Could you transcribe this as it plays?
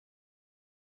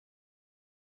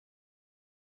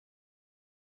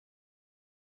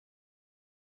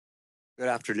Good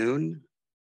afternoon,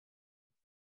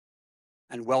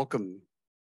 and welcome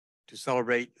to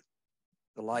celebrate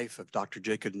the life of Dr.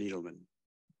 Jacob Needleman.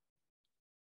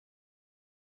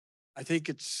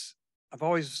 I've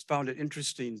always found it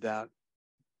interesting that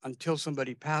until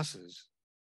somebody passes,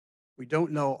 we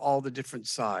don't know all the different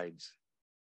sides.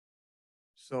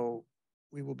 So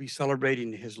we will be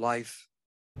celebrating his life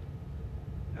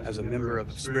as a member of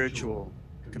a spiritual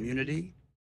community,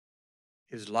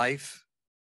 his life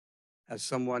as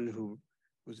someone who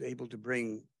was able to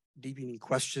bring deepening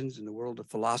questions in the world of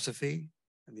philosophy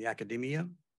and the academia,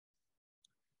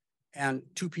 and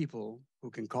two people who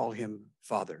can call him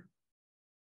father.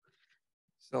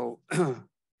 So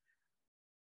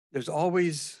there's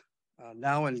always,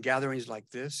 now in gatherings like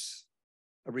this,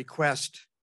 a request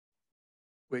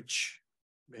which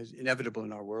is inevitable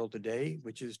in our world today,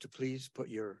 which is to please put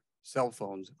your cell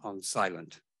phones on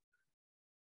silent.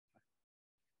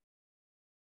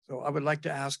 So I would like to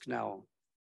ask now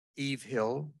Eve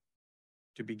Hill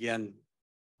to begin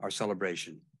our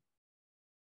celebration.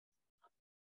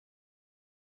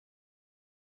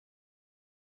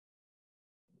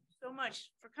 So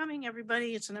much for coming,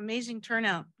 everybody. It's an amazing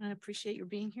turnout. I appreciate your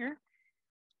being here.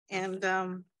 And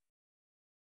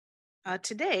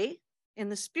today, in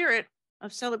the spirit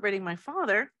of celebrating my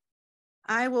father,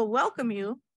 I will welcome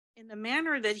you in the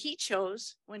manner that he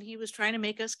chose when he was trying to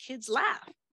make us kids laugh.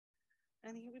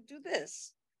 And he would do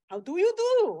this. How do you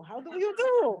do? How do you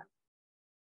do?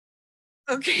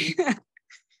 Okay.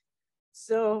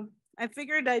 So I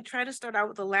figured I'd try to start out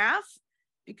with a laugh,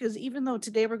 because even though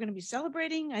today we're going to be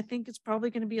celebrating, I think it's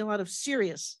probably going to be a lot of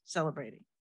serious celebrating.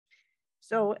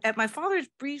 So at my father's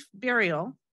brief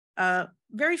burial,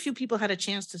 very few people had a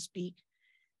chance to speak,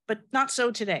 but not so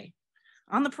today.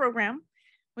 On the program,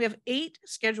 we have 8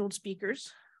 scheduled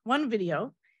speakers, 1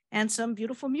 video, and some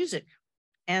beautiful music.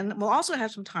 And we'll also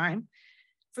have some time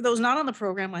for those not on the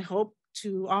program, I hope,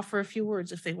 to offer a few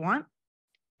words if they want.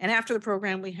 And after the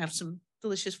program, we have some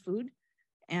delicious food,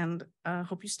 and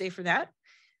hope you stay for that.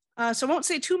 So I won't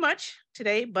say too much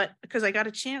today, but because I got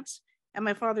a chance at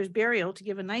my father's burial to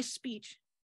give a nice speech,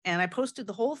 and I posted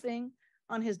the whole thing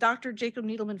on his Dr. Jacob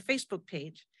Needleman Facebook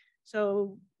page.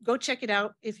 So go check it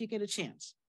out if you get a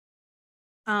chance.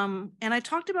 And I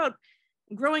talked about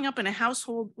growing up in a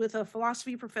household with a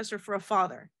philosophy professor for a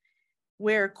father,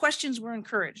 where questions were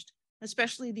encouraged,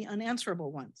 especially the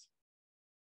unanswerable ones.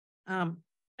 I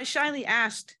shyly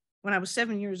asked when I was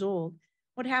 7 years old,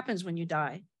 what happens when you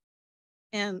die?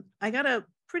 And I got a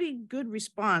pretty good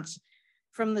response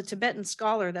from the Tibetan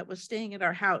scholar that was staying at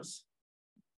our house.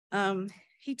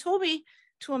 He told me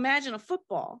to imagine a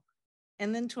football,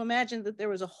 and then to imagine that there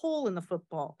was a hole in the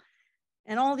football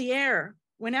and all the air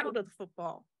went out of the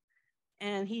football.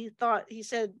 And he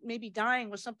said maybe dying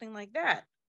was something like that.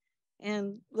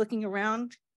 And looking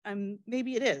around,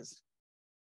 maybe it is.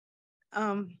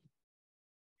 At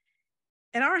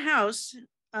our house,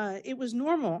 it was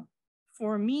normal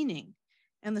for meaning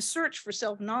and the search for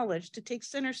self-knowledge to take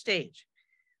center stage.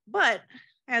 But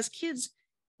as kids,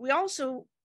 we also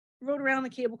rode around the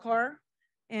cable car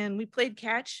and we played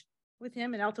catch with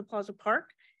him at Alta Plaza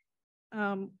Park.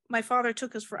 My father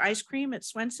took us for ice cream at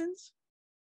Swenson's,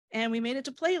 and we made it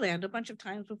to Playland a bunch of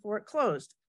times before it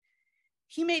closed.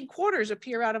 He made quarters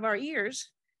appear out of our ears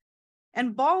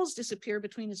and balls disappear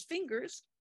between his fingers,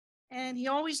 and he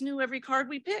always knew every card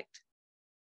we picked.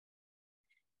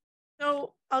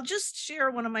 So I'll just share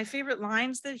one of my favorite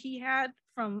lines that he had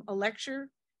from a lecture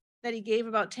that he gave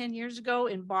about 10 years ago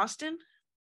in Boston.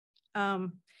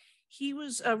 He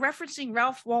was referencing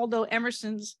Ralph Waldo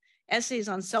Emerson's essays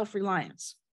on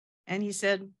self-reliance. And he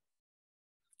said,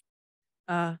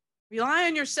 rely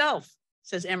on yourself,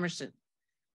 says Emerson.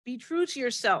 Be true to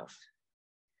yourself.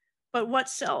 But what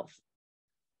self?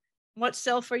 What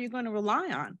self are you going to rely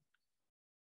on?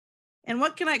 And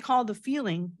what can I call the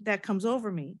feeling that comes over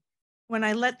me when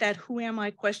I let that who am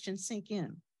I question sink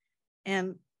in?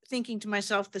 And thinking to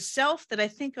myself, the self that I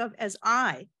think of as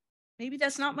I, maybe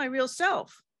that's not my real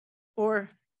self. Or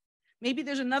maybe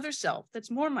there's another self that's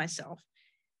more myself.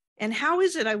 And how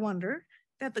is it, I wonder,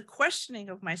 that the questioning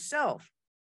of myself,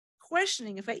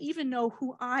 questioning if I even know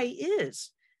who I is,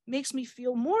 makes me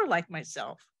feel more like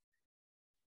myself?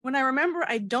 When I remember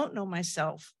I don't know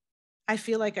myself, I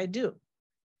feel like I do.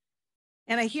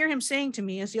 And I hear him saying to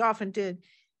me, as he often did,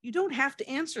 you don't have to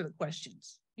answer the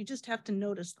questions. You just have to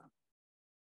notice them.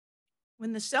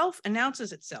 When the self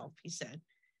announces itself, he said,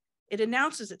 it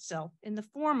announces itself in the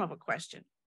form of a question.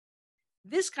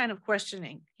 This kind of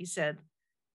questioning, he said,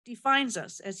 defines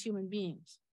us as human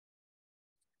beings.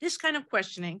 This kind of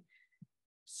questioning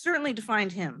certainly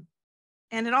defined him,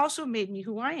 and it also made me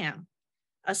who I am.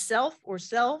 a self or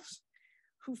selves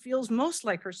who feels most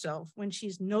like herself when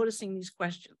she's noticing these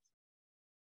questions.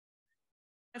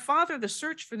 My father, the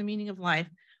search for the meaning of life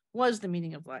was the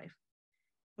meaning of life.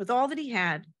 With all that he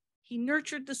had, he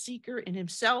nurtured the seeker in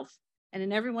himself and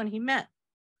in everyone he met,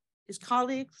 his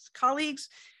colleagues,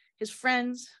 his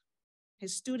friends,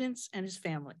 his students, and his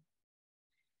family.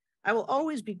 I will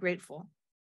always be grateful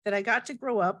that I got to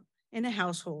grow up in a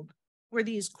household where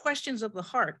these questions of the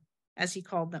heart, as he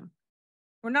called them,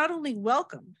 were not only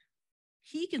welcomed,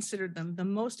 he considered them the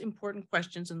most important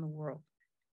questions in the world.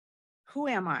 Who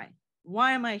am I?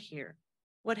 Why am I here?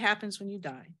 What happens when you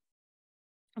die?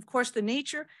 Of course, the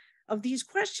nature of these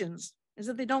questions is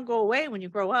that they don't go away when you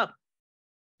grow up.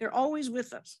 They're always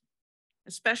with us,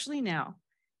 especially now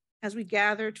as we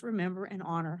gather to remember and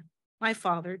honor my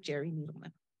father, Jerry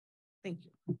Needleman. Thank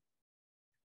you.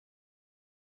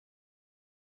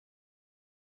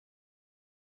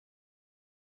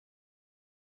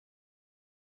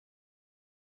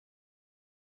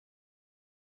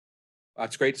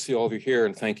 It's great to see all of you here,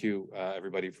 and thank you,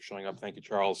 everybody, for showing up. Thank you,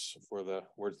 Charles, for the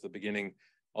words at the beginning.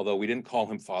 Although we didn't call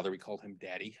him father, we called him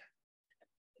daddy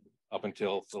up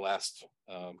until the last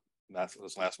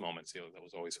those last moments. You know, that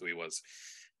was always who he was.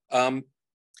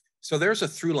 So there's a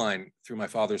through line through my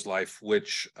father's life,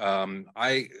 which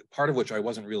part of which I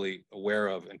wasn't really aware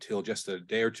of until just a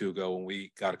day or two ago, when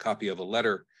we got a copy of a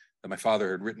letter that my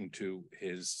father had written to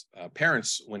his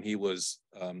parents when he was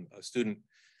a student,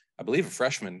 I believe a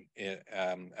freshman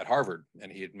at Harvard,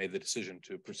 and he had made the decision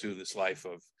to pursue this life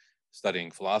of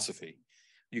studying philosophy.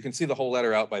 You can see the whole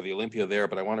letter out by the Olympia there,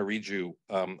 but I want to read you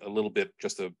a little bit,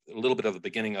 just a little bit of the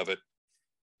beginning of it.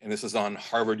 And this is on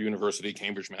Harvard University,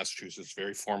 Cambridge, Massachusetts,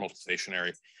 very formal,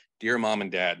 stationery. Dear Mom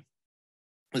and Dad,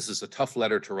 this is a tough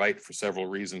letter to write for several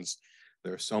reasons.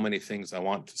 There are so many things I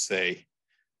want to say.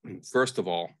 First of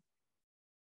all,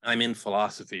 I'm in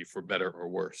philosophy for better or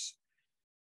worse.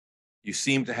 You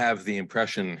seem to have the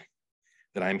impression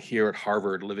that I'm here at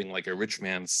Harvard living like a rich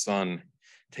man's son,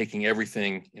 taking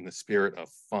everything in the spirit of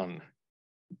fun.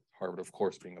 Harvard, of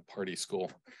course, being a party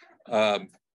school.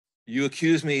 You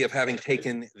accuse me of having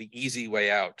taken the easy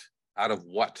way out. Out of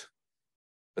what?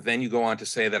 But then you go on to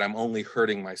say that I'm only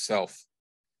hurting myself.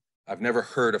 I've never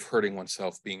heard of hurting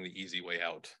oneself being the easy way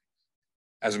out.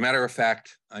 As a matter of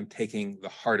fact, I'm taking the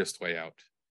hardest way out.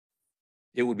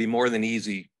 It would be more than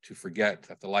easy to forget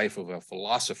that the life of a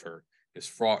philosopher is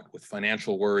fraught with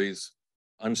financial worries,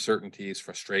 uncertainties,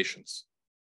 frustrations.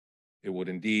 It would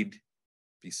indeed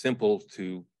be simple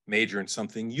to major in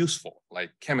something useful like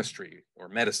chemistry or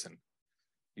medicine.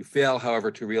 You fail,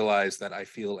 however, to realize that I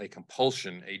feel a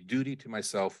compulsion, a duty to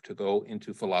myself to go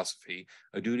into philosophy,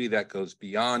 a duty that goes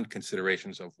beyond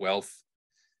considerations of wealth.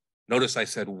 Notice I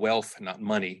said wealth, not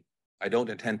money. I don't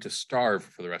intend to starve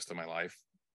for the rest of my life.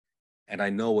 And I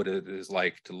know what it is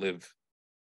like to live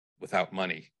without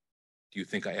money. Do you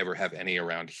think I ever have any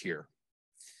around here?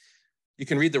 You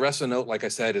can read the rest of the note. Like I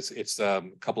said, it's a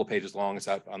couple of pages long. It's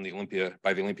out on the Olympia,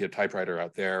 by the Olympia typewriter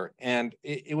out there. And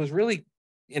it was really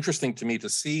interesting to me to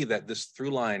see that this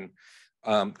through line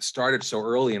started so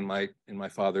early in my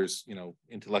father's,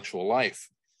 intellectual life.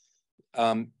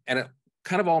 And it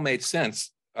kind of all made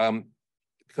sense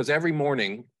because every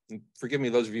morning, forgive me,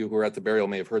 those of you who are at the burial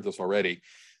may have heard this already,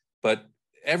 but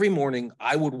every morning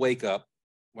I would wake up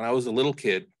when I was a little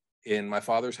kid in my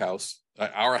father's house,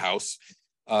 our house,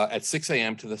 at 6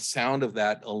 a.m. to the sound of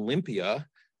that Olympia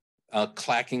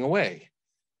clacking away.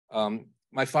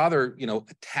 My father,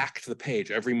 attacked the page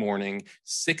every morning,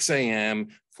 6 a.m.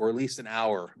 for at least an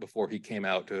hour before he came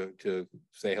out to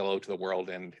say hello to the world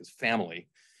and his family.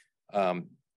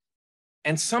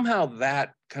 And somehow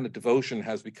that kind of devotion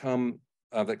has become,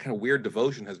 that kind of weird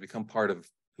devotion has become part of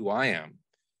who I am.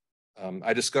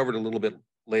 I discovered a little bit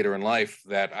later in life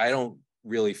that I don't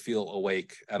really feel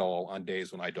awake at all on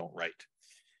days when I don't write.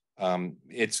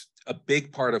 It's a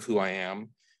big part of who I am,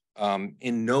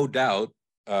 in no doubt,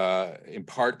 in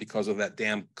part because of that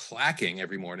damn clacking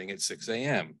every morning at 6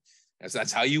 a.m. As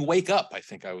that's how you wake up, I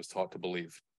think I was taught to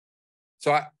believe.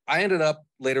 So I ended up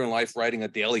later in life writing a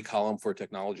daily column for a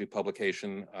technology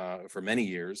publication for many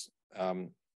years.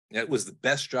 It was the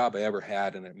best job I ever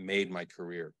had, and it made my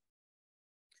career.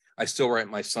 I still write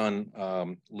my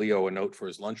son, Leo, a note for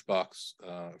his lunchbox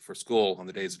for school on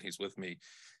the days that he's with me.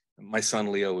 My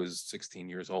son, Leo, is 16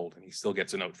 years old, and he still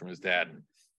gets a note from his dad.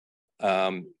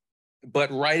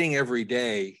 But writing every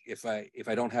day, if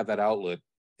I don't have that outlet,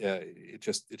 it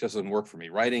just doesn't work for me.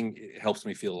 Writing helps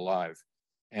me feel alive,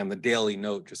 and the daily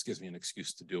note just gives me an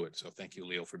excuse to do it. So thank you,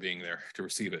 Leo, for being there to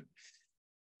receive it.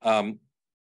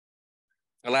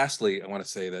 Lastly, I want to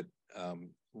say that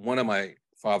one of my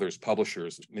father's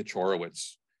publishers, Mitch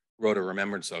Horowitz, wrote a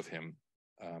remembrance of him.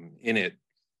 In it,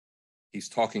 he's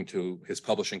talking to his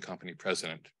publishing company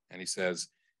president, and he says,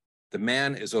 "The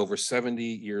man is over 70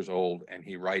 years old and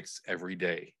he writes every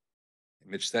day."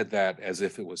 And Mitch said that as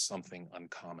if it was something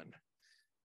uncommon.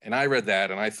 And I read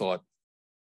that and I thought,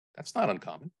 that's not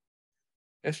uncommon.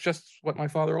 It's just what my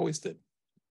father always did.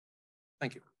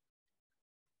 Thank you.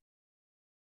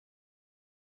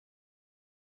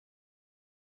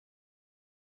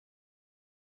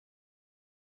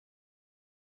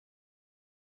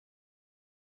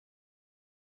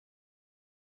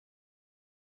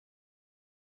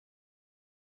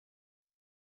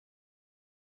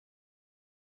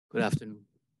 Good afternoon.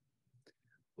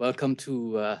 Welcome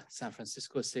to San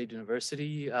Francisco State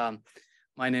University.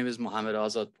 My name is Mohammad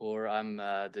Azadpur. I'm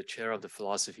the chair of the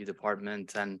philosophy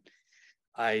department, and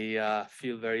I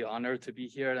feel very honored to be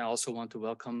here. And I also want to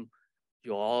welcome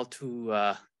you all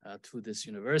to this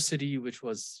university, which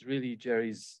was really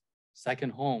Jerry's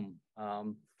second home.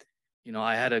 You know,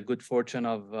 I had a good fortune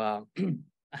of, I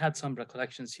had some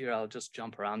recollections here. I'll just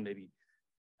jump around maybe.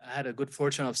 I had a good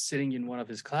fortune of sitting in one of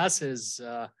his classes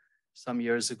some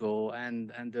years ago, and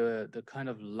the kind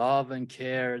of love and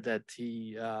care that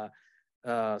he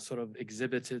sort of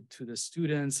exhibited to the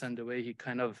students, and the way he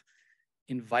kind of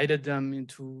invited them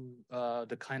into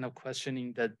the kind of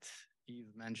questioning that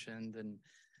Eve mentioned, and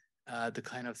the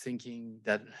kind of thinking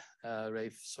that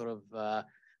Rafe sort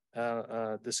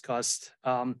of discussed.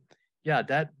 Yeah,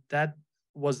 that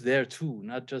was there too,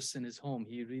 not just in his home.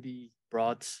 He really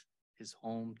brought his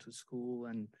home to school,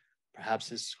 and perhaps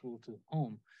his school to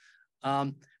home.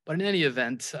 But in any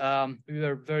event, we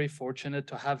were very fortunate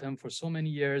to have him for so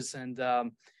many years. And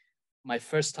my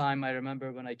first time, I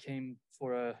remember when I came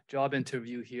for a job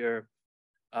interview here,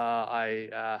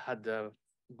 I had the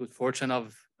good fortune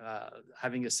of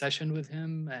having a session with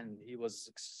him, and he was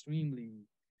extremely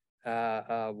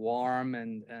warm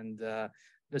and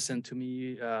listened to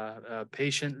me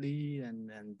patiently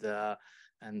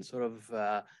and sort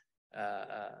of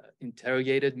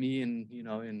interrogated me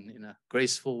in a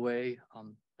graceful way.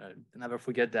 Never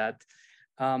forget that.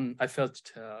 I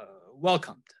felt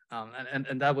welcomed,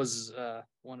 and that was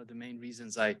one of the main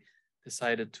reasons I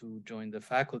decided to join the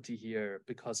faculty here,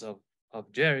 because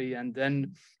of Jerry. And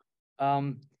then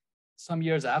some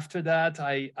years after that,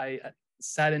 I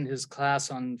sat in his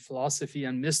class on philosophy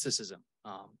and mysticism.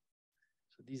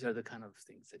 So these are the kind of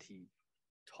things that he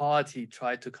taught. He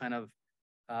tried to kind of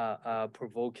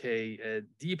provoke a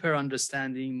deeper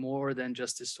understanding, more than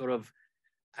just this sort of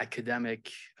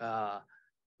academic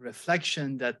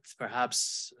reflection that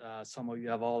perhaps some of you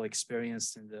have all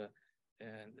experienced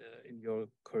in your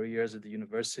careers at the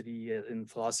university in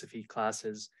philosophy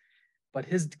classes. But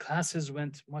his classes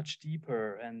went much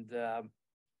deeper, and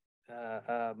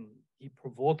he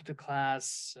provoked the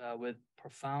class with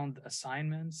profound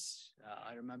assignments.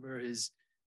 I remember his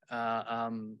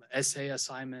essay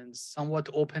assignments, somewhat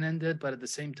open-ended, but at the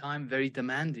same time very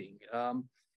demanding.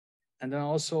 And then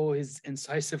also his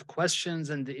incisive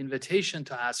questions and the invitation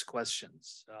to ask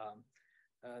questions.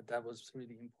 That was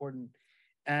really important.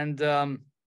 And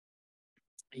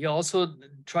he also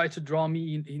tried to draw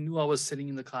me, he knew I was sitting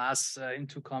in the class,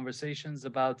 into conversations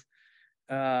about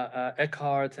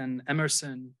Eckhart and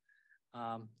Emerson.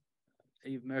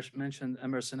 You mentioned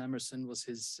Emerson. Emerson was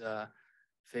his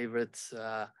favorite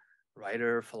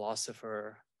writer,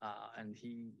 philosopher, and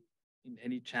he, in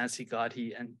any chance he got,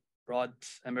 he brought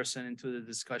Emerson into the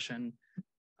discussion.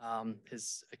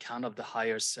 His account of the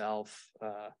higher self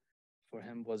for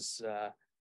him was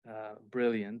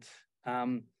brilliant.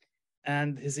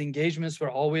 And his engagements were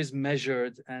always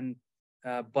measured and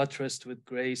buttressed with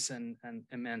grace and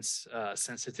immense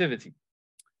sensitivity.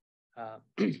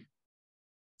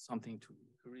 Something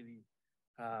to really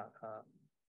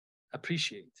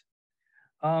appreciate.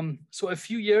 So a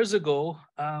few years ago,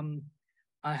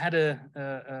 I had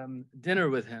a dinner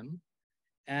with him,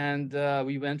 and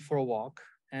we went for a walk,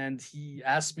 and he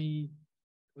asked me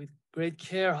with great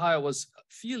care how I was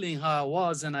feeling, how I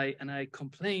was, and I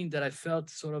complained that I felt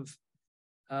sort of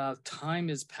time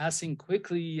is passing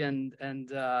quickly, and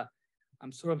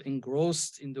I'm sort of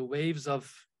engrossed in the waves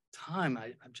of time.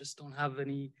 I just don't have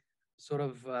any sort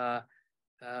of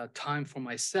time for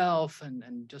myself,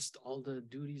 and just all the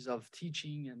duties of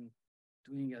teaching and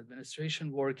doing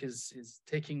administration work is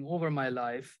taking over my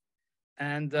life,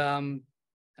 and I'm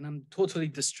totally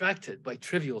distracted by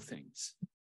trivial things.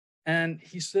 And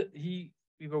he said, we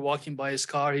were walking by his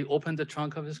car. He opened the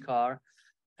trunk of his car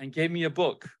and gave me a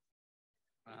book,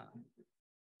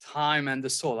 Time and the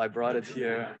Soul. I brought it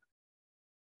here.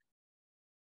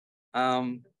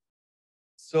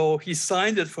 So he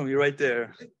signed it for me right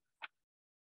there.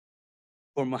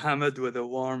 for Mohammad with a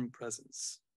warm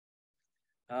presence.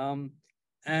 And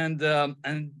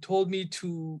told me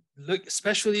to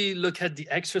especially look at the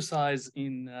exercise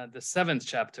in the 7th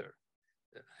chapter,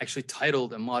 actually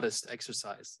titled A Modest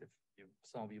Exercise, if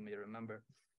some of you may remember.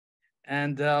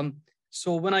 And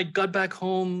so when I got back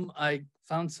home, I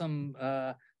found some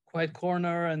quiet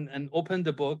corner and opened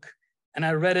the book, and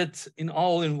I read it in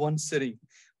one sitting,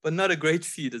 but not a great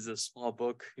feat. It's a small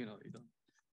book, it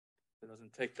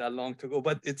doesn't take that long to go,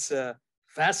 but it's a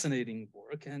fascinating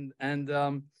work. And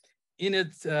in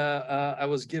it, I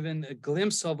was given a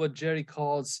glimpse of what Jerry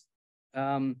calls,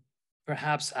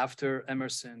 perhaps after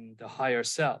Emerson, the higher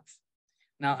self.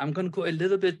 Now, I'm going to go a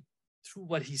little bit through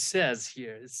what he says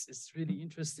here. It's really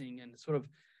interesting and sort of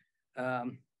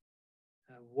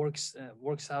works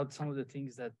out some of the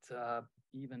things that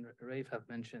even Rafe have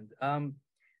mentioned.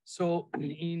 So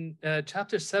in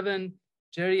chapter 7,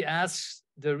 Jerry asks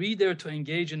the reader to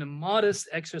engage in a modest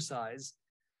exercise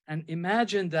and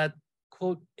imagine that,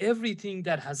 quote, everything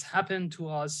that has happened to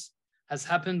us has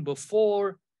happened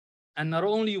before, and not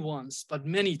only once, but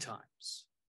many times.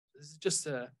 This is just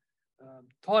a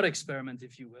thought experiment,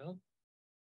 if you will.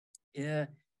 Yeah.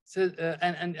 So,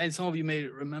 and some of you may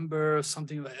remember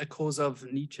something like echoes of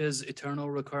Nietzsche's eternal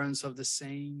recurrence of the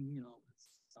same,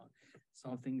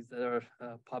 some things that are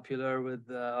popular with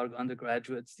our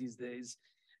undergraduates these days.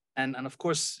 And of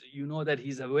course, that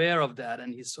he's aware of that,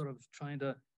 and he's sort of trying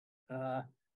to,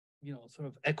 sort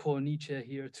of echo Nietzsche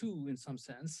here too, in some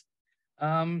sense.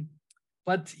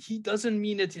 But he doesn't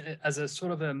mean it as a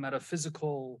sort of a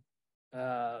metaphysical,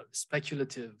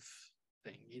 speculative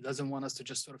thing. He doesn't want us to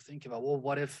just sort of think about, well,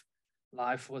 what if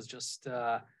life was just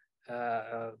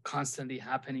constantly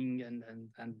happening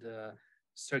and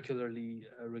circularly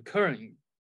recurring?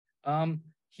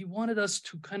 He wanted us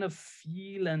to kind of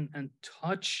feel and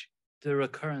touch the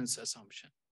recurrence assumption.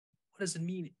 What does it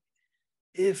mean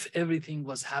if everything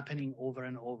was happening over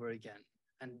and over again,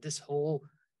 and this whole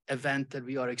event that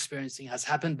we are experiencing has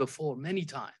happened before many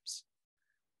times?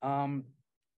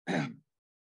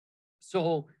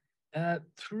 So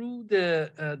through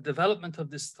the development of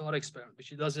this thought experiment, which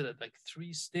he does it at like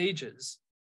 3 stages,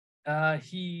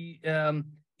 he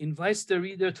invites the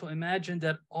reader to imagine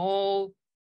that all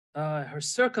her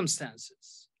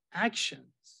circumstances, actions,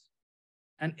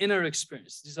 and inner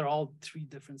experience, these are all 3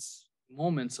 different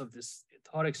moments of this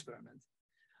thought experiment,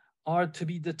 are to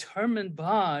be determined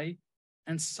by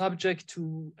and subject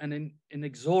to an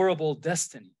inexorable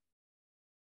destiny.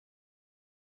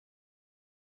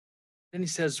 Then he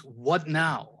says, what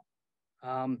now?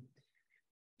 Do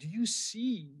you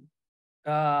see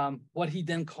what he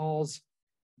then calls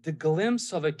the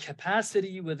glimpse of a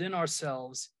capacity within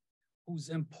ourselves whose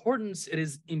importance it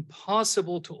is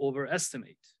impossible to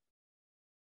overestimate?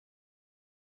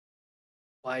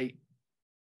 By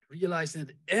realizing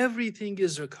that everything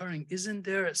is recurring, isn't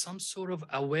there some sort of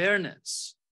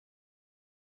awareness,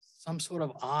 some sort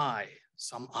of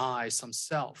some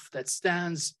self that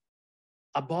stands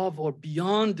above or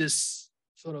beyond this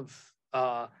sort of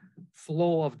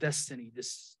flow of destiny,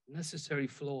 this necessary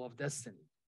flow of destiny?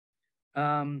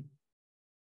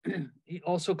 He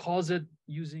also calls it,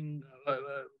 using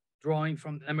drawing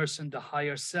from Emerson, the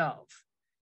higher self.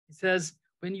 He says,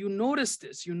 when you notice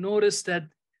this, you notice that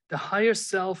the higher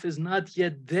self is not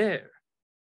yet there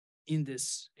in the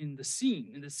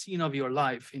scene of your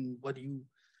life, in what you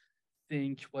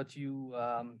think, what you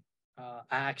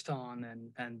act on,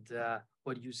 and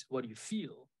what you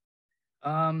feel.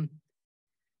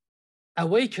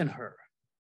 Awaken her,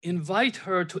 invite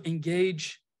her to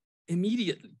engage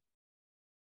immediately.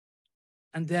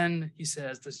 And then he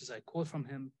says, this is a quote from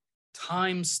him,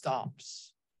 time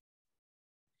stops.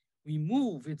 We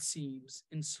move, it seems,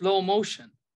 in slow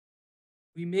motion.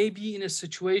 We may be in a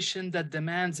situation that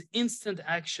demands instant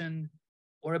action,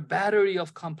 or a battery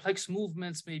of complex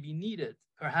movements may be needed,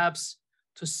 perhaps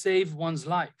to save one's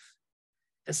life.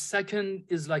 A second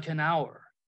is like an hour,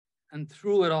 and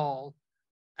through it all,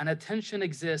 an attention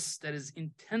exists that is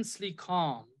intensely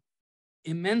calm,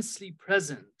 immensely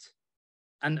present,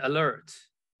 and alert,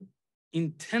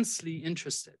 intensely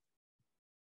interested.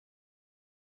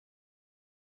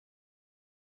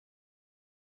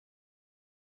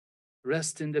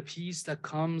 Rest in the peace that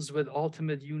comes with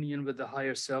ultimate union with the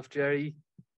higher self, Jerry.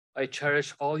 I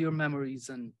cherish all your memories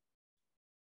and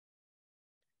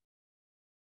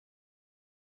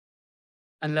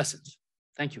lessons.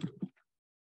 Thank you.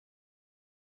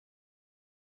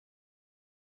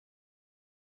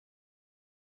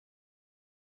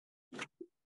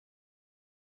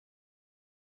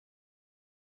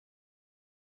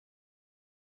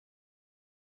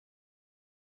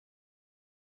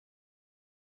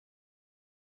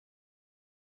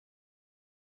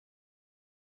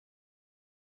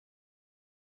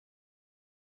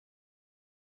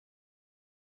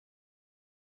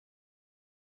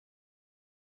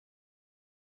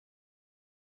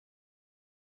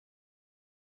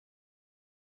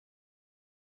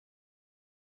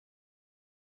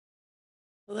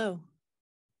 Hello,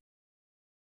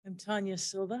 I'm Tanya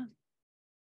Silva.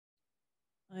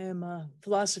 I am a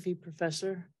philosophy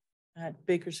professor at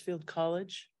Bakersfield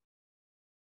College.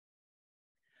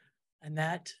 And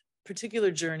that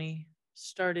particular journey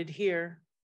started here,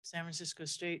 San Francisco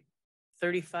State,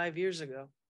 35 years ago,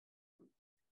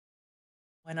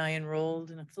 when I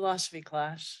enrolled in a philosophy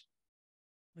class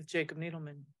with Jacob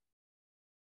Needleman.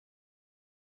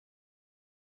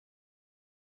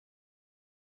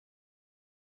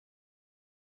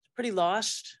 Pretty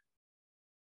lost,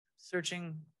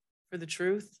 searching for the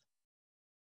truth.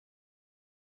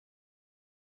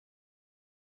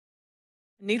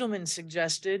 Needleman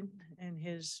suggested in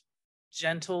his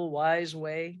gentle, wise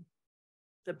way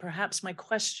that perhaps my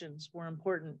questions were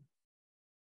important.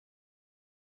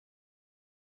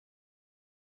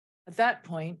 At that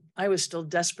point, I was still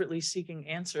desperately seeking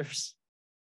answers.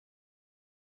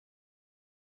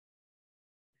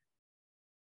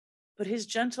 But his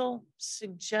gentle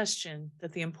suggestion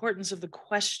that the importance of the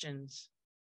questions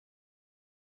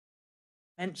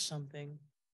meant something,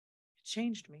 it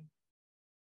changed me.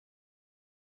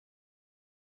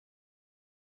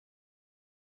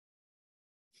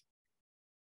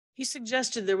 He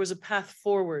suggested there was a path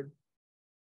forward,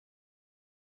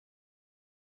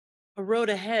 a road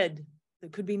ahead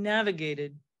that could be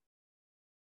navigated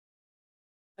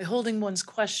by holding one's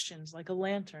questions like a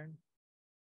lantern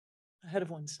ahead of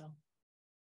oneself.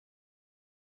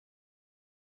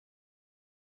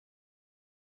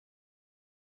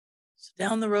 So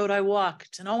down the road I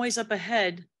walked, and always up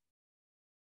ahead,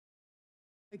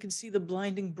 I could see the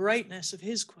blinding brightness of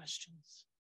his questions.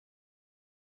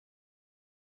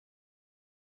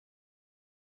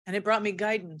 And it brought me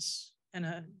guidance and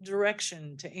a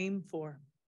direction to aim for.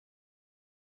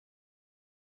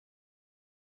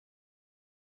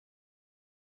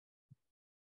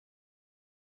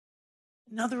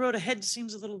 Now the road ahead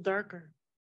seems a little darker.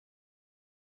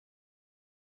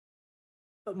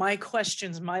 But my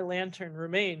questions, my lantern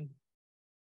remain.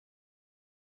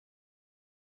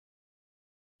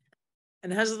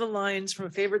 And as the lines from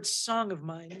a favorite song of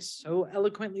mine so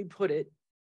eloquently put it,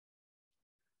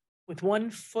 with one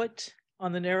foot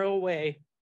on the narrow way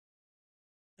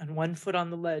and one foot on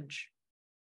the ledge,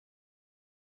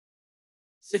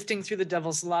 sifting through the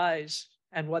devil's lies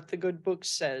and what the good book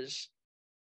says,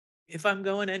 if I'm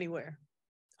going anywhere,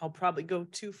 I'll probably go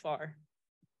too far.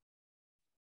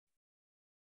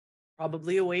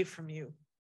 Probably away from you,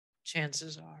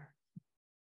 chances are.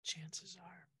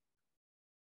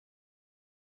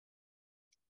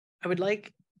 I would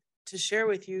like to share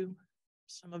with you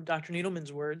some of Dr.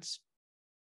 Needleman's words.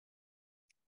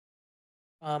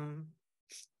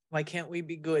 Why can't we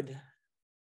be good?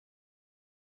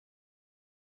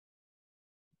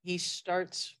 He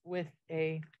starts with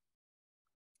a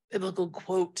biblical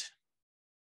quote.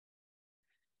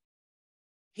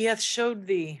 He hath showed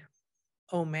thee,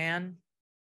 O man,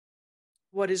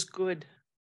 what is good,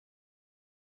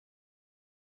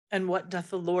 and what doth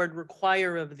the Lord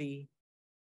require of thee,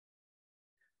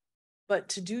 but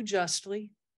to do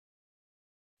justly,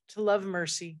 to love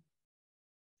mercy,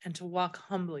 and to walk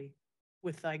humbly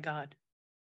with thy God.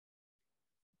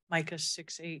 Micah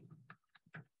 6:8.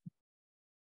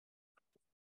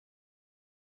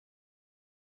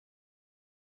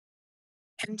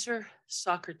 Enter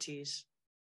Socrates.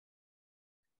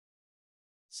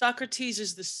 Socrates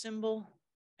is the symbol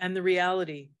and the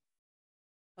reality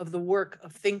of the work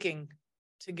of thinking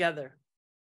together.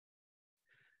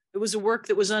 It was a work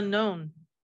that was unknown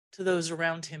to those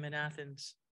around him in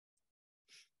Athens.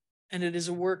 And it is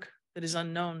a work that is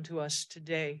unknown to us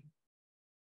today.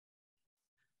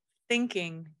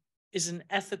 Thinking is an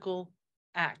ethical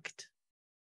act.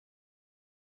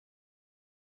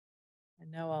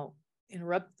 And now I'll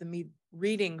interrupt the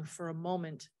reading for a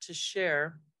moment to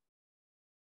share.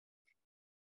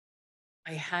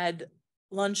 I had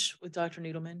lunch with Dr.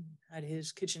 Needleman at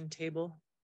his kitchen table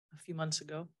a few months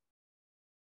ago.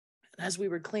 And as we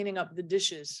were cleaning up the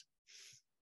dishes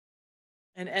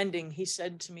and ending, he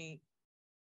said to me,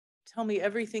 "Tell me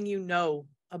everything you know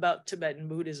about Tibetan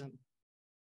Buddhism."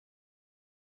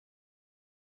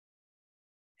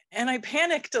 And I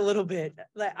panicked a little bit.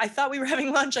 I thought we were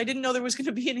having lunch. I didn't know there was going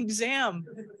to be an exam.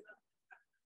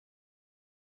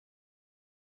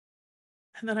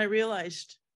 And then I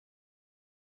realized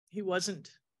he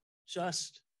wasn't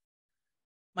just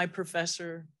my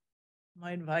professor,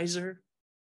 my advisor,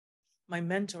 my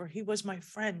mentor. He was my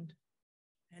friend.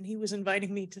 And he was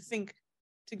inviting me to think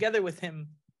together with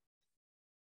him.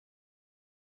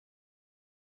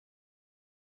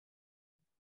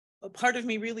 But part of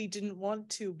me really didn't want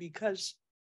to, because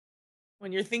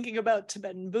when you're thinking about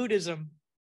Tibetan Buddhism,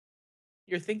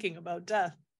 you're thinking about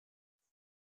death.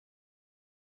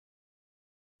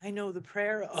 I know the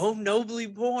prayer, oh, nobly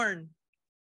born.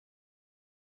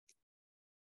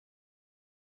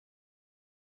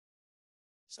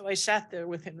 So I sat there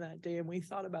with him that day and we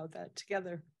thought about that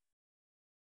together.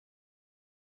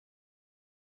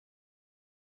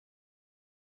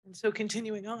 And so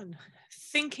continuing on,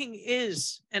 thinking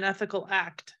is an ethical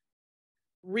act.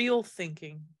 Real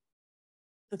thinking,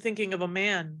 the thinking of a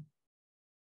man,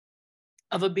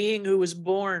 of a being who was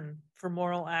born for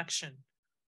moral action,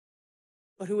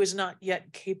 but who is not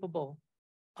yet capable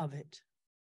of it,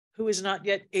 who is not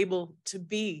yet able to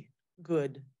be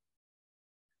good.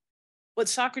 What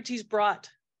Socrates brought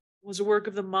was a work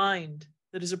of the mind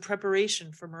that is a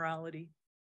preparation for morality,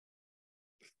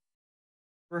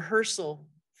 rehearsal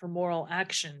for moral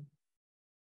action.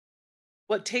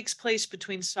 What takes place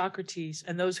between Socrates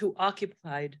and those who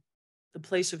occupied the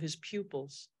place of his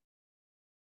pupils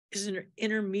is an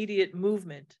intermediate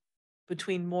movement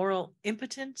between moral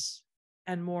impotence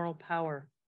and moral power.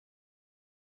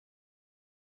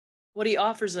 What he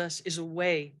offers us is a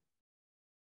way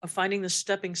of finding the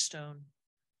stepping stone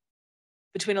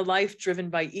between a life driven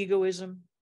by egoism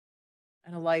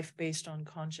and a life based on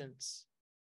conscience.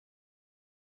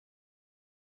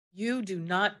 You do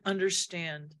not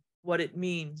understand what it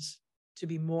means to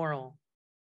be moral,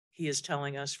 he is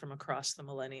telling us from across the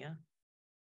millennia.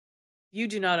 You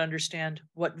do not understand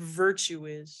what virtue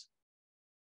is,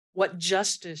 what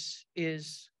justice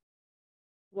is,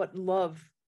 what love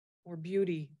or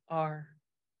beauty are.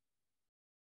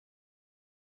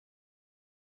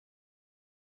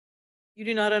 You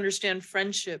do not understand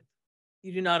friendship.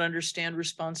 You do not understand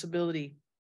responsibility,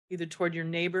 either toward your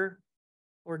neighbor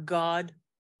or God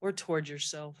or toward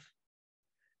yourself.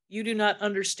 You do not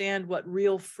understand what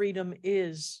real freedom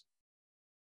is,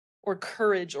 or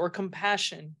courage or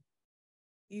compassion.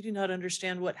 You do not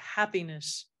understand what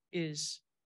happiness is.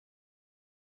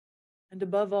 And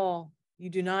above all, you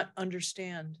do not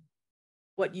understand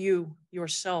what you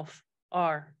yourself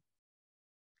are.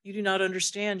 You do not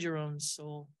understand your own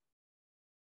soul.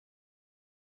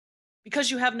 Because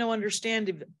you have no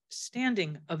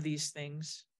understanding of these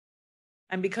things,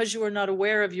 and because you are not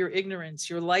aware of your ignorance,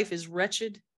 your life is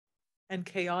wretched and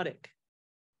chaotic.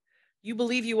 You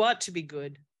believe you ought to be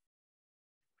good,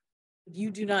 but you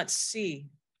do not see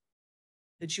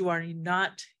that you are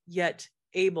not yet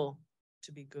able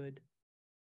to be good.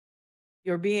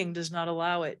 Your being does not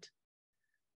allow it.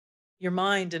 Your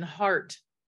mind and heart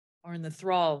are in the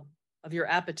thrall of your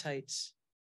appetites,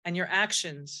 and your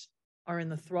actions are in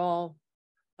the thrall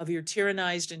of your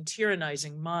tyrannized and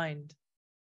tyrannizing mind.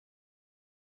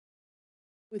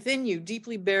 Within you,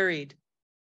 deeply buried,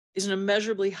 is an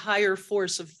immeasurably higher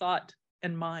force of thought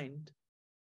and mind,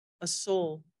 a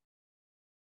soul,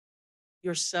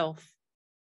 yourself,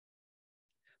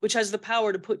 which has the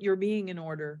power to put your being in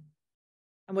order,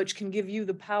 and which can give you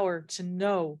the power to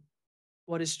know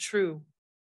what is true,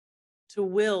 to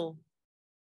will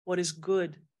what is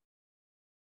good.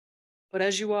 But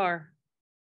as you are,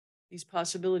 these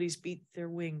possibilities beat their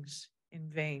wings in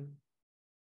vain.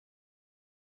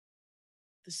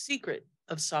 The secret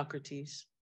of Socrates.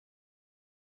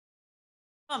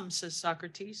 Come, says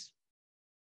Socrates.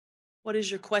 What is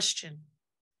your question?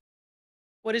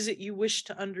 What is it you wish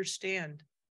to understand?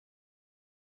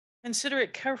 Consider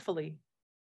it carefully.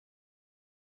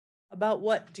 About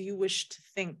what do you wish to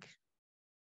think?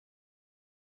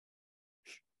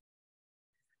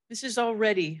 This is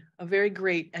already a very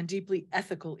great and deeply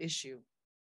ethical issue.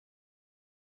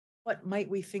 What might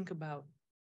we think about?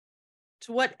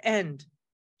 To what end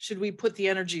should we put the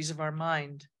energies of our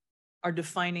mind, our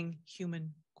defining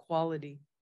human quality?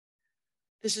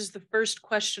 This is the first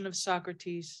question of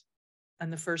Socrates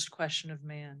and the first question of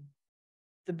man,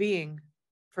 the being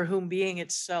for whom being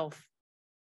itself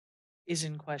is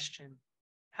in question.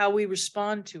 How we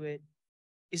respond to it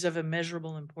is of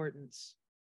immeasurable importance.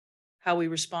 How we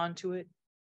respond to it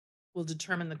will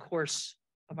determine the course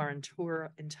of our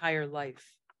entire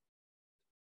life.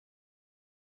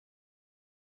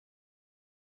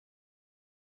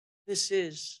 This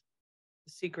is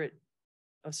the secret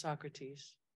of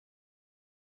Socrates.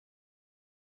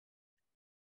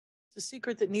 It's a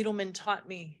secret that Needleman taught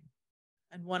me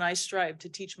and one I strive to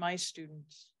teach my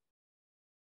students.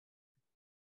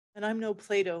 And I'm no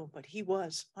Plato, but he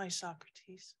was my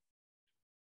Socrates.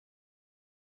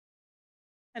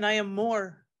 And I am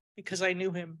more because I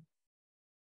knew him.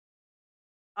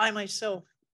 I myself,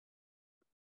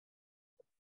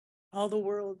 all the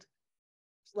world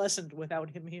is lessened without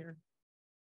him here.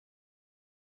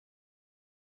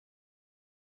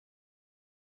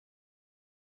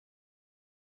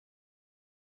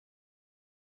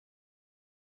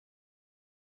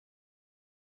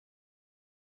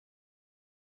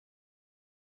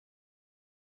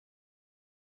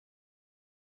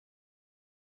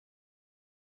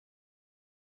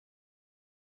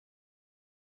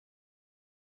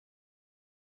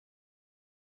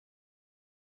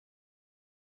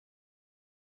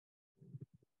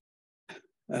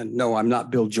 No, I'm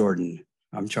not Bill Jordan.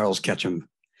 I'm Charles Ketcham.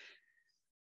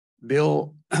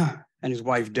 Bill and his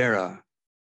wife, Dara,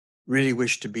 really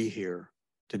wished to be here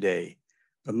today,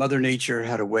 but Mother Nature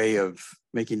had a way of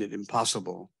making it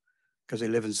impossible because they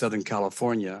live in Southern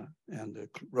California and the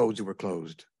roads were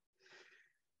closed.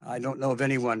 I don't know of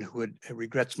anyone who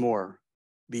regrets more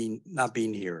not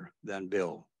being here than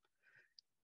Bill.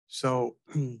 So,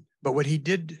 but what he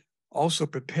did also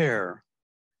prepare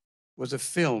was a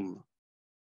film,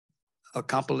 a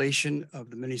compilation of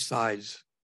the many sides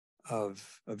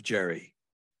of Jerry.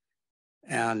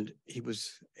 And he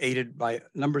was aided by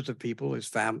numbers of people,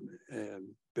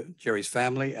 Jerry's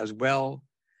family, as well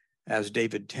as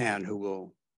David Tan, who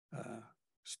will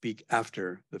speak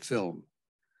after the film.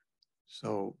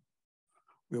 So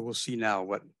we will see now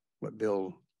what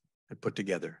Bill had put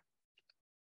together.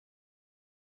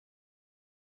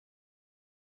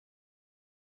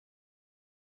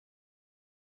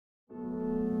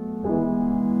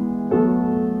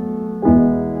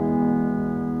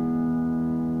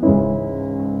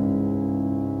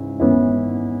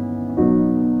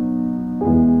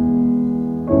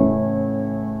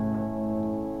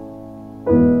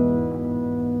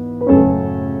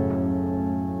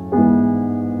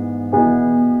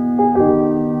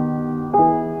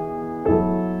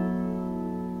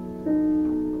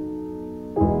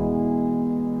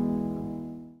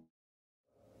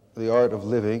 The art of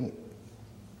living,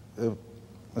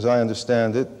 as I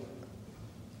understand it,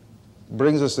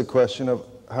 brings us the question of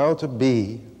how to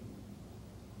be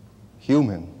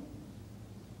human.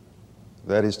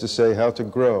 That is to say, how to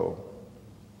grow,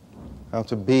 how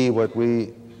to be what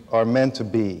we are meant to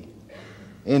be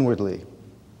inwardly,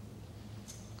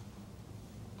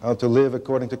 how to live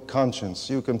according to conscience.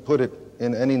 You can put it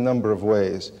in any number of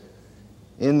ways.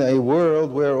 In a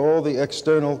world where all the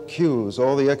external cues,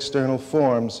 all the external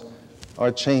forms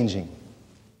are changing.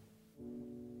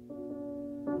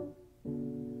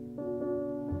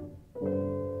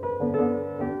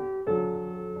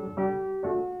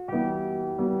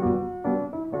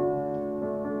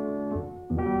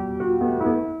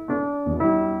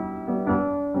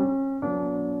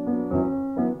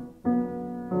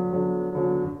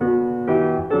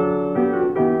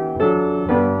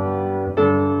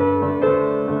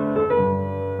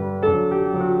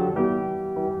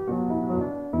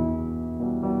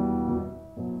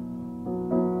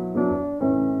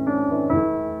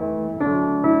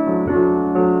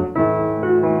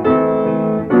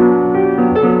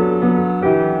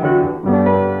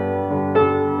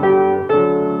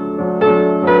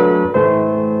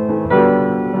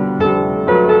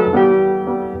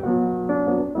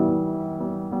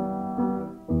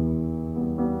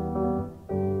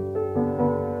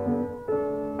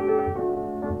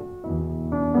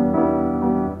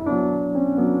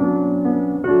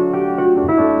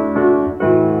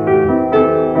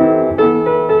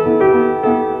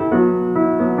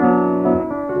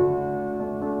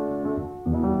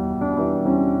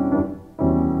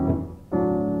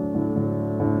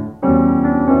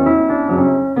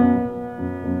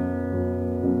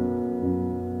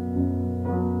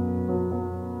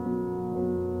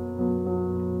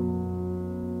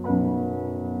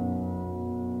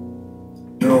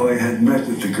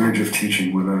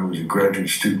 Teaching when I was a graduate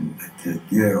student at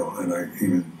Yale, and I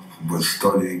even was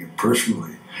studying it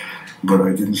personally, but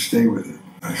I didn't stay with it.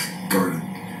 I started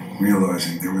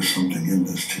realizing there was something in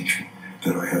this teaching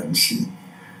that I hadn't seen,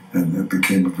 and it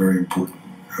became a very important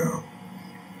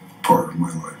part of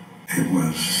my life. It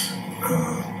was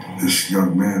this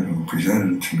young man who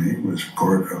presented it to me was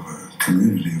part of a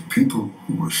community of people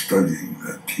who were studying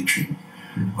that teaching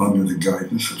under the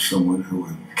guidance of someone who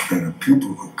had been a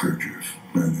pupil of Gurdjieff,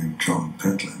 a man named John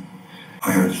Pentland.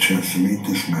 I had a chance to meet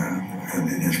this man,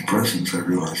 and in his presence I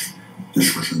realized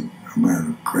this was a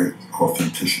man of great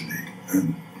authenticity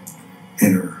and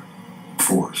inner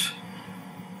force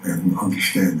and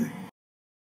understanding.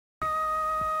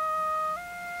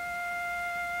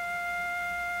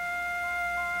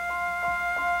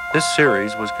 This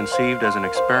series was conceived as an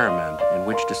experiment in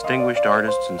which distinguished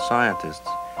artists and scientists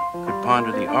could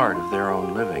ponder the art of their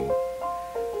own living.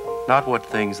 Not what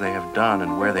things they have done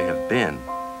and where they have been,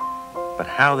 but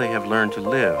how they have learned to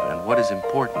live and what is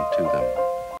important to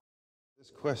them.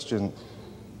 This question,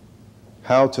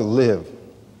 how to live,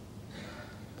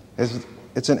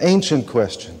 it's an ancient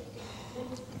question,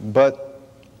 but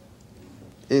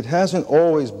it hasn't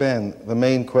always been the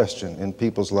main question in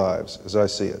people's lives, as I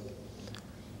see it.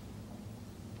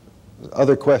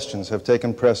 Other questions have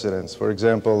taken precedence. For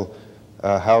example,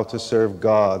 how to serve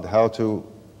God, how to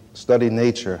study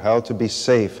nature, how to be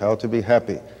safe, how to be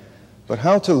happy. But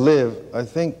how to live, I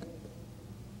think,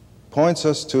 points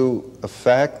us to a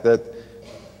fact that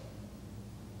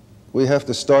we have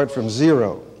to start from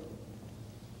zero,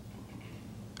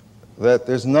 that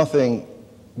there's nothing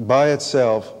by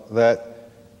itself that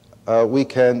we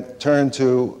can turn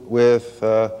to with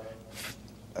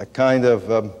a kind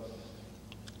of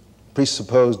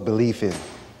presupposed belief in.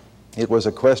 It was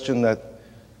a question that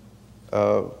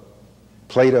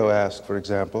Plato asked, for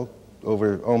example,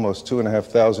 over almost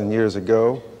 2,500 years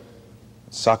ago.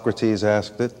 Socrates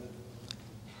asked it.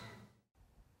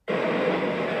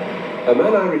 A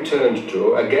man I returned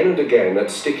to again and again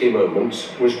at sticky moments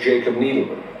was Jacob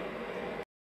Needleman.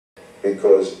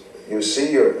 Because you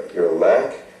see your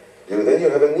lack, then you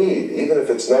have a need. Even if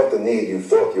it's not the need you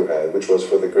thought you had, which was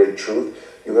for the great truth,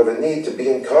 you have a need to be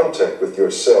in contact with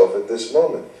yourself at this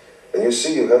moment. And you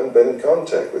see you haven't been in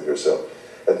contact with yourself.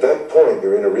 At that point,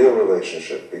 you're in a real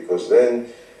relationship, because then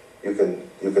you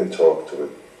can talk to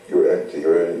it. You're empty.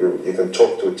 You can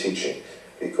talk to a teaching,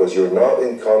 because you're not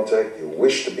in contact. You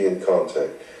wish to be in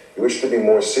contact. You wish to be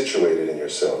more situated in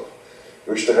yourself.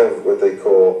 You wish to have what they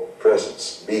call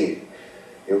presence, being.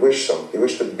 You wish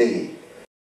to be.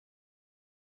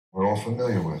 We're all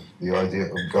familiar with the idea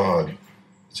of God.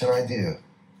 It's an idea.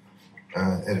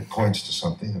 And it points to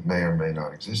something that may or may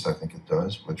not exist. I think it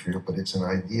does, but it's an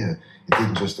idea. It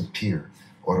didn't just appear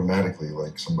automatically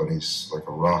like like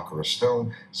a rock or a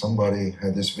stone. Somebody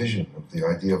had this vision of the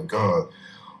idea of God,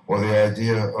 or the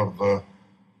idea of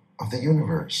the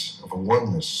universe, of a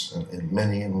oneness, and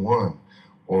many in one,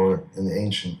 or in the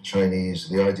ancient Chinese,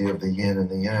 the idea of the yin and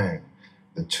the yang,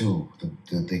 the two,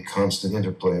 the constant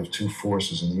interplay of two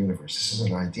forces in the universe. This is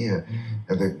an idea,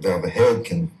 and now the head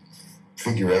can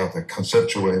figure out the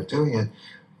conceptual way of doing it,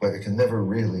 but it can never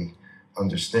really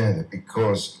understand it,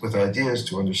 because with ideas,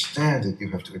 to understand it, you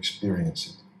have to experience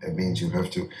it. It means you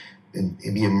have to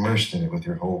be immersed in it with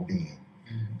your whole being.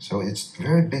 So it's a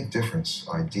very big difference,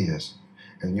 ideas.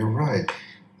 And you're right,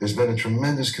 there's been a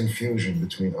tremendous confusion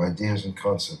between ideas and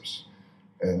concepts.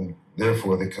 And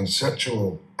therefore, the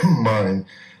conceptual mind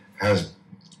has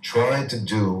tried to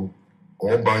do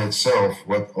all by itself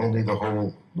what only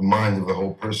the mind of the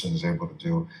whole person is able to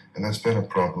do, and that's been a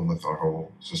problem with our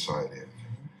whole society.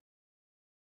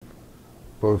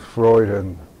 Both Freud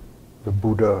and the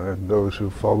Buddha and those who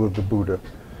followed the Buddha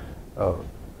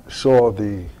saw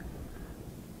the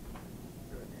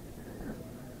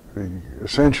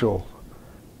essential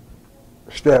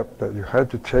step that you had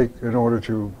to take in order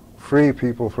to free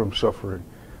people from suffering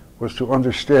was to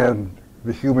understand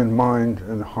the human mind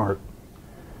and heart,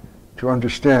 to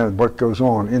understand what goes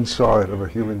on inside of a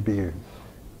human being,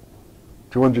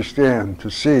 to understand, to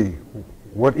see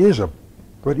what is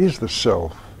the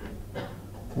self,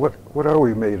 what are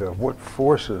we made of, what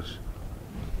forces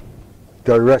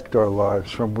direct our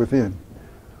lives from within,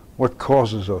 what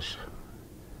causes us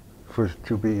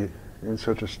to be in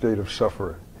such a state of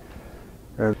suffering.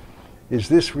 And is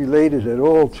this related at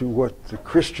all to what the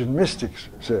Christian mystics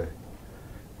say?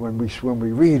 When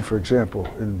we read, for example,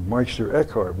 in Meister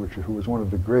Eckhart, who was one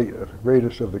of the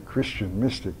greatest of the Christian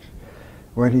mystics,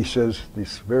 when he says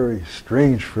this very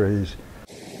strange phrase,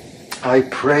 I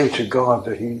pray to God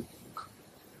that he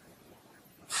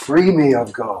free me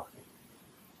of God.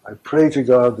 I pray to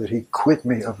God that he quit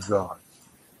me of God,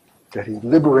 that he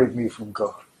liberate me from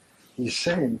God. He's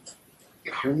saying,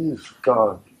 please,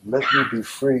 God, let me be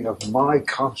free of my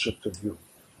concept of you,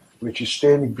 which is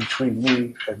standing between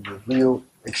me and the real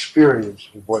experience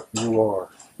of what you are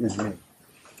in me.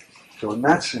 So in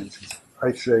that sense,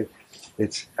 I'd say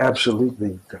it's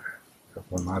absolutely,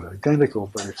 well, not identical,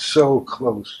 but it's so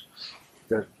close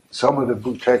that some of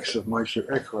the texts of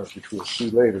Meister Eckhart, which we'll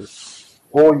see later,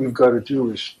 all you've got to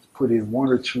do is put in one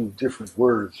or two different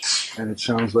words, and it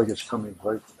sounds like it's coming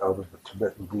right out of the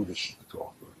Tibetan Buddhist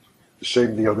talk. The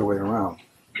same the other way around.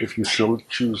 If you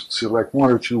select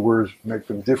one or two words, make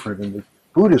them different in the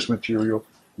Buddhist material,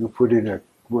 you put in a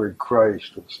word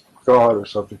Christ or God or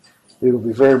something, it'll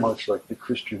be very much like the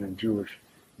Christian and Jewish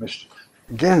mystics.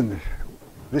 Again,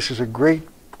 this is a great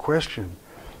question.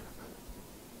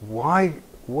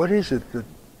 What is it that,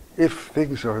 if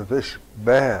things are this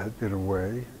bad in a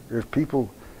way, if the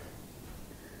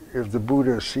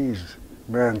Buddha sees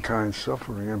mankind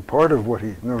suffering, and part of what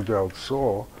he no doubt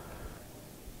saw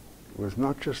was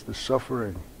not just the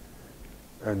suffering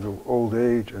and the old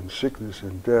age and sickness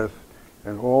and death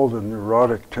and all the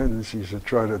neurotic tendencies that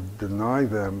try to deny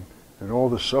them and all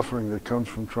the suffering that comes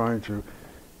from trying to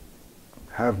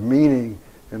have meaning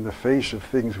in the face of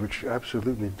things which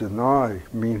absolutely deny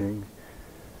meaning.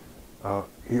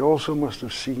 He also must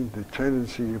have seen the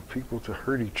tendency of people to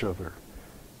hurt each other,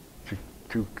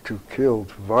 to kill,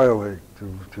 to violate,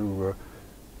 to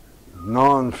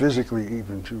non-physically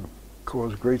even, to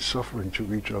cause great suffering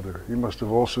to each other. He must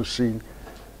have also seen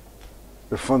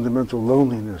the fundamental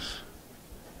loneliness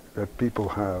that people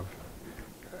have,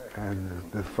 and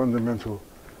the fundamental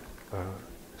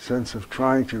sense of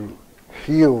trying to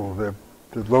heal the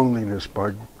loneliness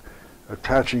by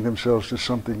attaching themselves to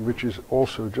something which is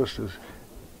also just as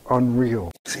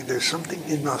unreal. See, there's something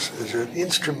in us as an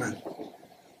instrument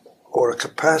or a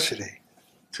capacity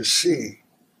to see,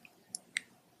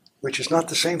 which is not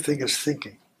the same thing as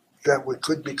thinking. That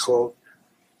could be called,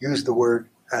 use the word,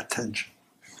 attention.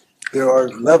 There are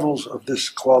levels of this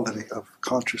quality of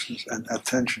consciousness and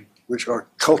attention which are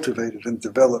cultivated and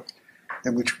developed,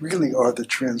 and which really are the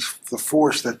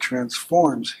force that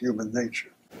transforms human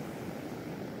nature.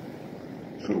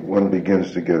 So one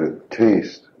begins to get a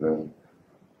taste then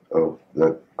of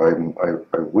that.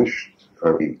 I wish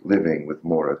I'd be living with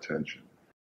more attention.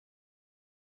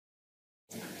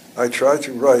 I try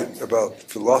to write about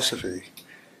philosophy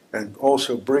and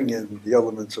also bring in the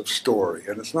elements of story.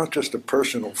 And it's not just a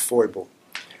personal foible.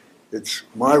 It's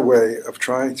my way of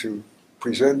trying to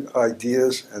present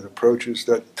ideas and approaches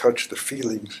that touch the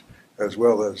feelings as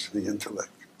well as the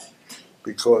intellect.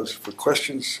 Because for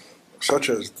questions such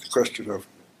as the question of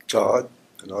God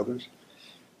and others,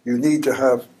 you need to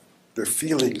have the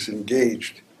feelings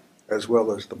engaged as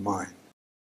well as the mind.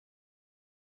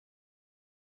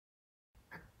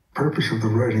 The purpose of the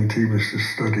writing team is to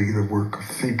study the work of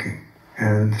thinking.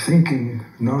 And thinking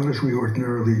not as we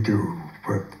ordinarily do,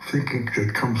 but thinking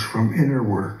that comes from inner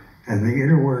work. And the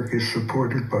inner work is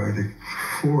supported by the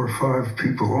 4 or 5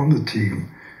 people on the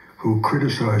team who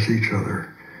criticize each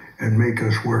other and make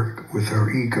us work with our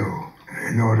ego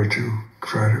in order to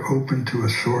try to open to a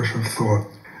source of thought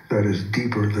that is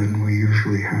deeper than we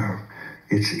usually have.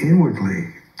 It's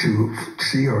inwardly to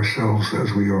see ourselves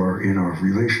as we are in our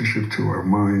relationship to our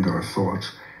mind, our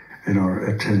thoughts, and our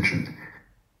attention.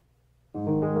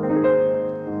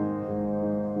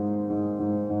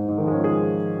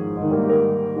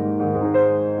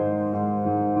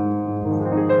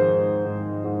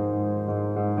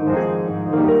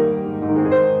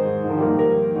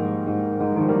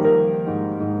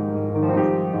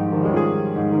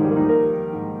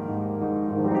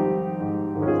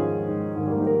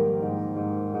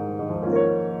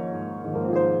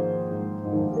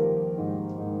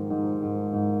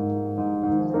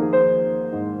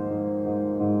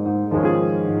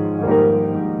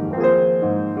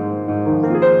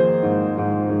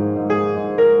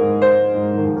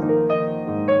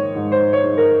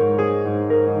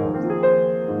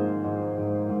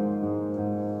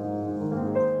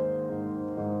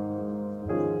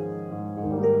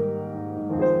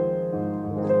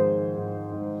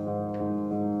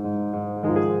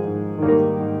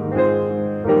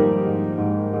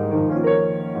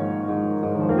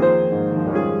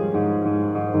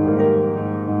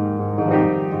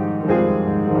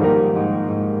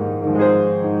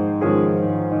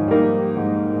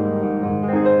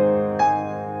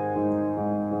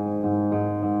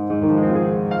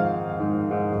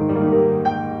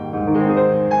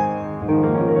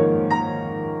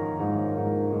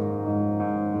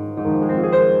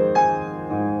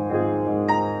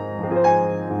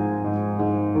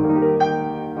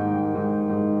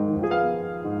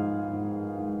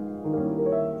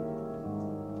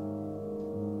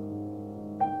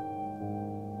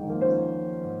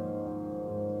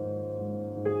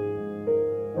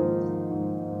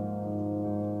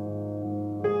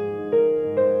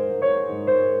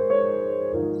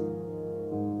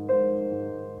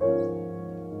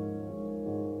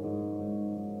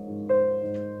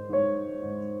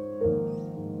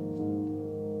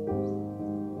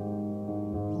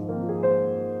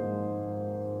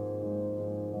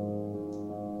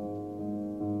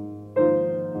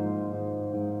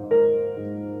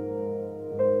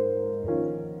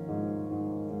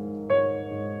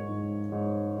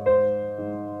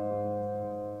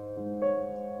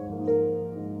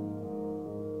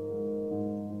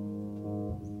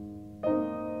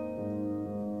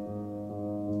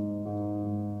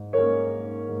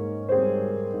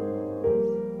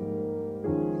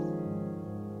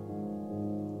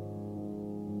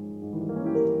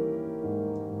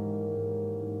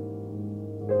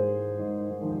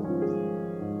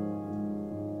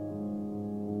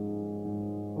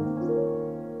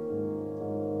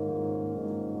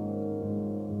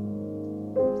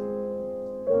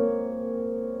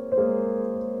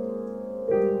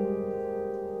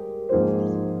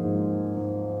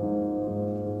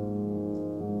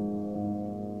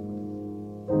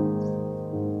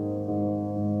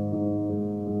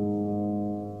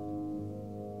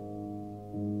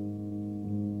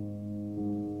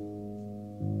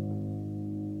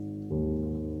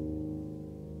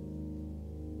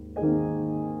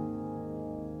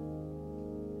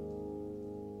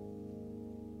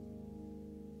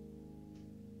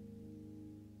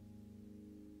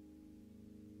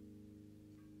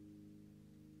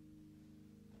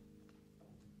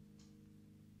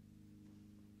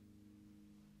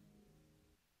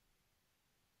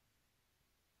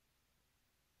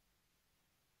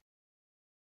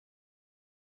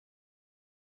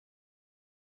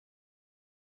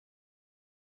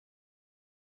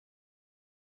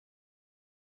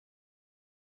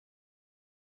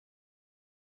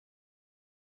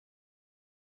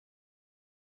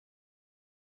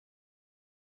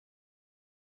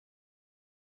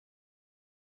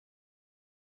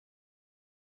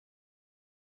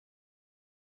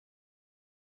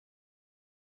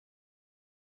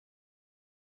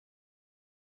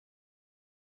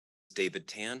 David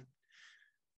Tan.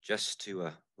 Just to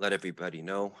let everybody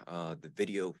know, the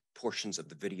video portions of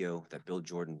the video that Bill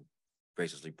Jordan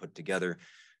graciously put together,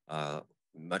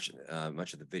 much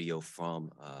of the video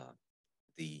from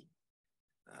the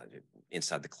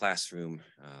inside the classroom.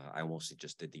 I mostly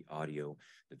just did the audio.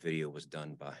 The video was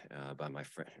done by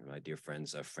my dear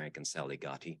friends Frank and Sally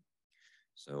Gotti.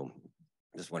 So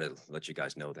just wanted to let you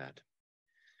guys know that.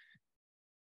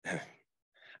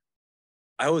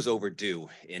 I was overdue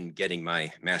in getting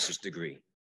my master's degree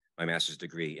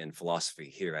in philosophy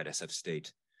here at SF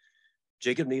State.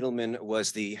 Jacob Needleman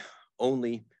was the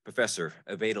only professor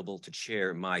available to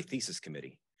chair my thesis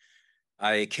committee.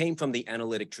 I came from the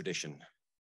analytic tradition,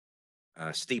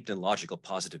 steeped in logical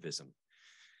positivism.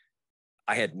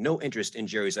 I had no interest in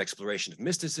Jerry's exploration of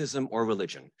mysticism or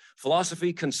religion.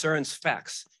 Philosophy concerns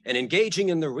facts and engaging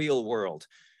in the real world.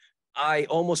 I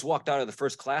almost walked out of the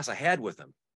first class I had with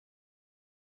him.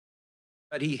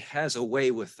 But he has a way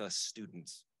with us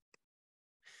students.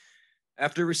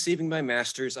 After receiving my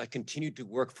master's, I continued to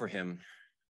work for him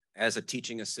as a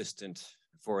teaching assistant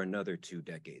for another 2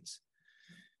 decades.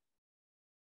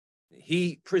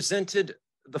 He presented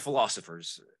the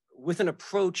philosophers with an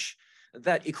approach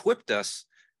that equipped us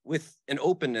with an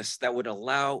openness that would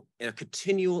allow a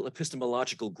continual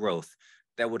epistemological growth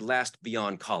that would last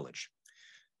beyond college.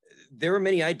 There were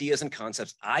many ideas and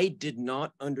concepts I did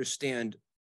not understand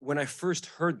when I first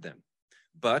heard them,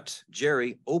 but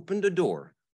Jerry opened a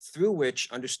door through which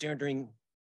understanding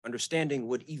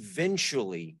would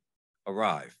eventually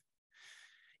arrive.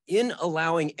 In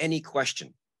allowing any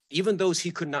question, even those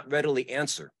he could not readily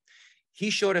answer,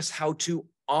 he showed us how to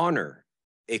honor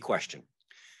a question.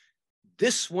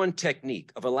 This one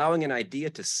technique of allowing an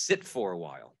idea to sit for a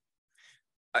while,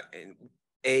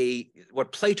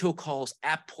 what Plato calls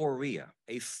aporia,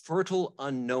 a fertile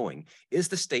unknowing, is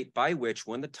the state by which,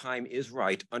 when the time is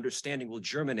right, understanding will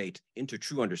germinate into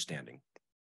true understanding.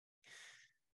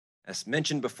 As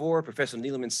mentioned before, Professor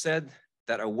Needleman said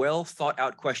that a well thought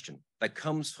out question that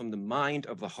comes from the mind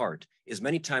of the heart is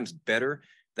many times better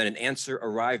than an answer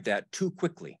arrived at too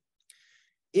quickly.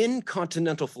 In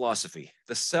continental philosophy,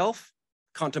 the self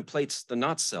contemplates the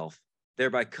not self,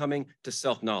 thereby coming to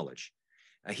self-knowledge.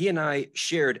 He and I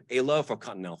shared a love for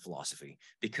continental philosophy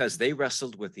because they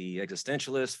wrestled with the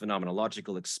existentialist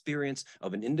phenomenological experience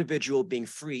of an individual being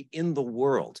free in the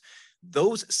world.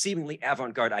 Those seemingly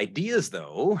avant-garde ideas,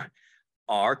 though,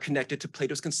 are connected to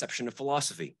Plato's conception of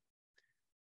philosophy,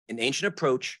 an ancient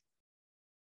approach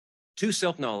to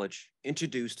self-knowledge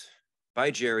introduced by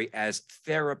Jerry as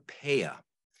therapeia.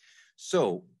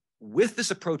 So, with this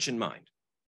approach in mind,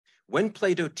 when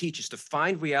Plato teaches to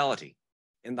find reality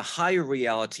in the higher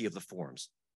reality of the forms,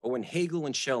 or when Hegel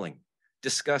and Schelling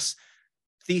discuss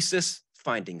thesis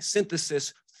finding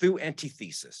synthesis through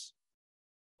antithesis,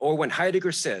 or when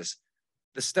Heidegger says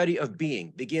the study of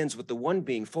being begins with the one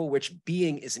being for which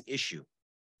being is an issue,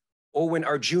 or when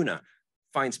Arjuna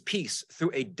finds peace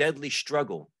through a deadly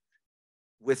struggle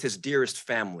with his dearest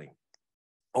family,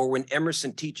 or when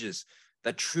Emerson teaches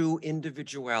that true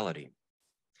individuality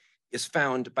is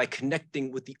found by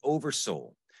connecting with the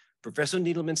oversoul. Professor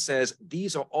Needleman says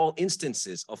these are all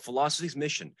instances of philosophy's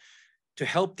mission to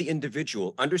help the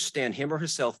individual understand him or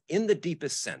herself in the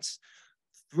deepest sense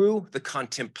through the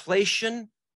contemplation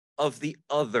of the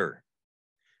other.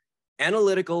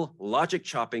 Analytical logic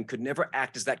chopping could never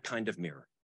act as that kind of mirror.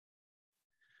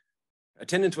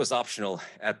 Attendance was optional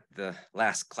at the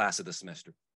last class of the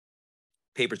semester.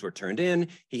 Papers were turned in.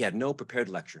 He had no prepared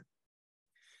lecture.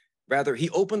 Rather, he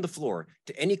opened the floor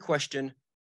to any question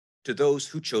to those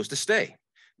who chose to stay.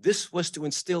 This was to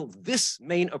instill this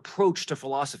main approach to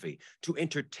philosophy, to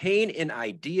entertain an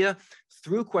idea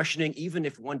through questioning, even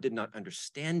if one did not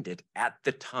understand it at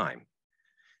the time.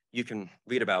 You can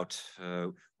read about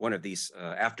one of these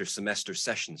after semester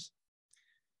sessions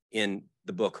in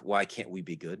the book, Why Can't We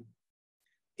Be Good?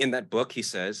 In that book, he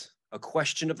says, a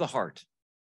question of the heart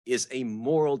is a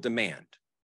moral demand.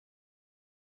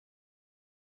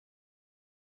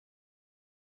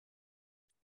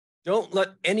 Don't let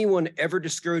anyone ever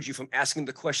discourage you from asking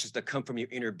the questions that come from your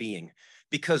inner being,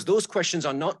 because those questions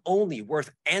are not only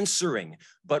worth answering,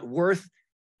 but worth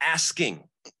asking.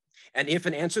 And if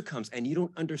an answer comes and you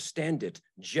don't understand it,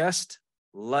 just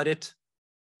let it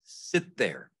sit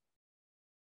there.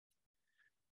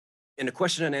 In a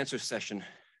question and answer session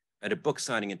at a book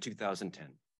signing in 2010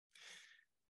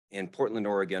 in Portland,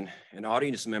 Oregon, an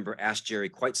audience member asked Jerry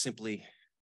quite simply,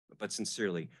 but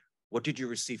sincerely, what did you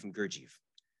receive from Gurdjieff?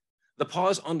 The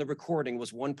pause on the recording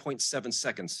was 1.7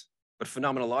 seconds, but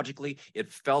phenomenologically,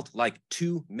 it felt like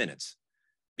 2 minutes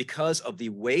because of the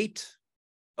weight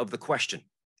of the question.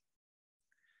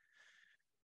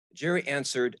 Jerry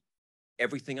answered,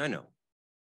 everything I know.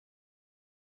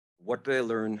 What did I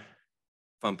learn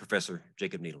from Professor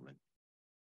Jacob Needleman?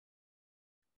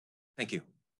 Thank you.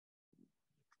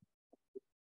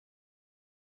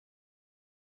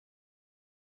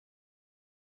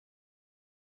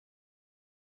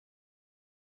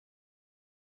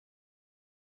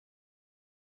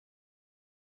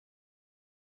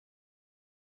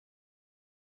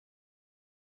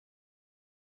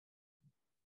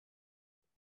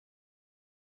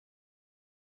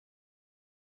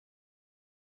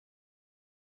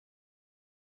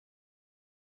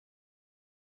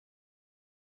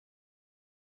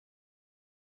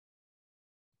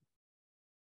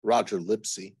 Roger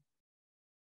Lipsey,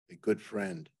 a good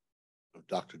friend of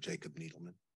Dr. Jacob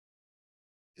Needleman,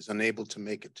 is unable to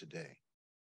make it today.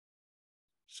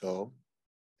 So,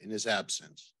 in his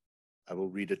absence, I will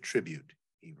read a tribute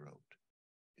he wrote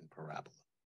in Parabola.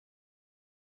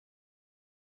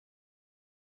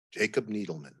 Jacob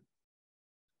Needleman,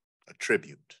 a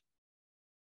tribute.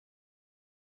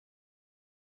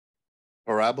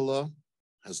 Parabola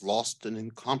has lost an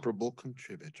incomparable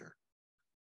contributor,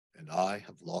 and I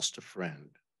have lost a friend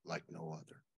like no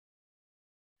other.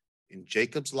 In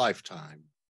Jacob's lifetime,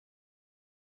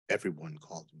 everyone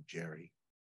called him Jerry.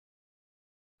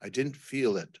 I didn't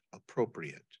feel it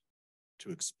appropriate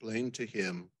to explain to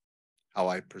him how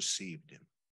I perceived him.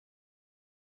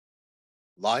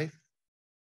 Life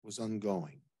was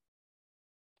ongoing.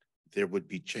 There would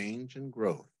be change and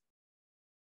growth.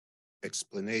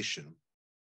 Explanation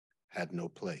had no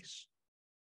place.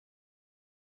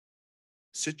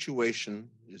 The situation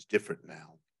is different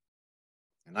now,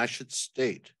 and I should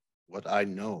state what I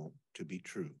know to be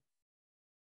true.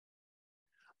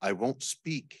 I won't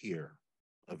speak here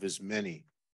of his many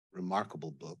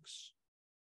remarkable books,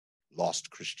 Lost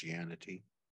Christianity,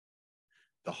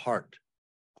 The Heart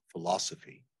of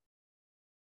Philosophy,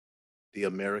 The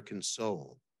American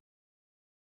Soul,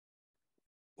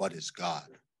 What is God,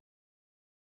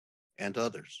 and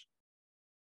others.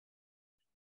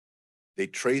 They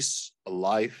trace a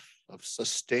life of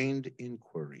sustained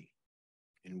inquiry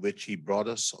in which he brought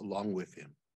us along with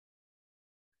him.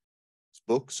 His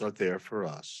books are there for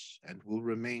us and will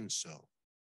remain so.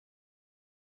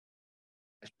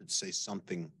 I should say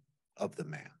something of the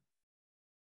man.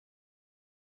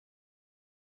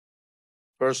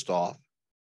 First off,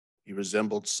 he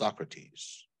resembled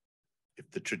Socrates,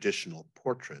 if the traditional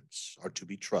portraits are to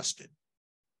be trusted.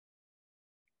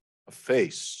 A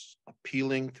face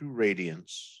appealing through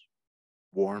radiance,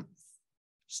 warmth,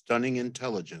 stunning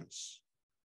intelligence,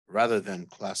 rather than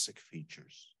classic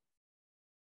features.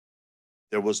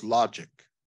 There was logic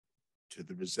to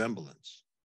the resemblance.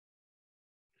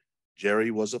 Jerry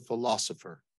was a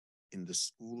philosopher in the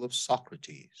school of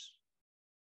Socrates,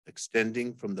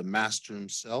 extending from the master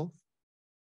himself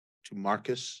to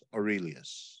Marcus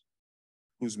Aurelius,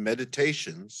 whose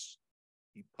meditations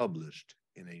he published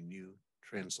in a new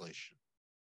translation.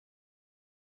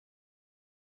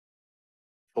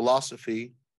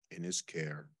 Philosophy, in his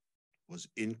care, was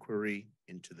inquiry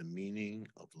into the meaning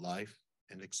of life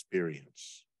and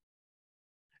experience,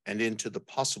 and into the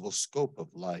possible scope of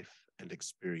life and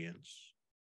experience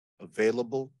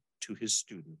available to his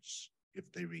students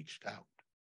if they reached out.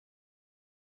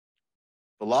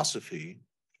 Philosophy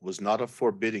was not a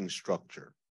forbidding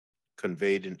structure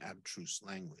conveyed in abstruse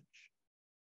language.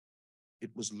 It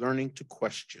was learning to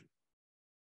question,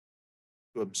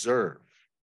 to observe,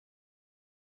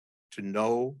 to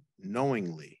know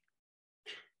knowingly,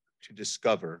 to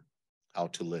discover how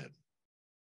to live.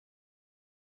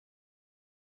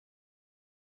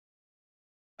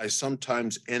 I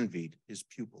sometimes envied his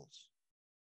pupils.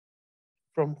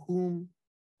 From whom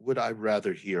would I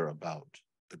rather hear about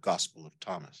the Gospel of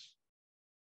Thomas,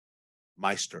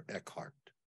 Meister Eckhart,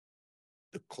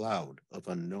 the cloud of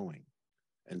unknowing,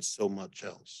 and so much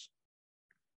else?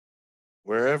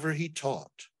 Wherever he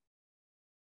taught,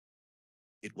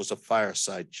 it was a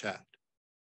fireside chat.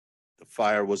 The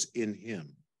fire was in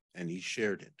him, and he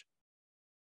shared it.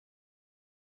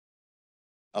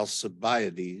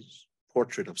 Alcibiades'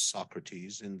 portrait of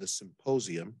Socrates in the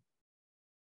Symposium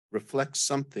reflects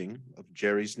something of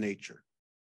Jerry's nature.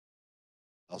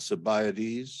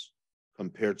 Alcibiades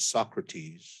compared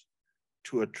Socrates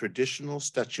to a traditional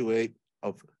statuette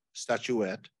of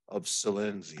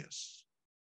Silenzius,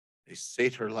 a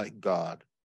satyr-like god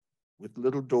with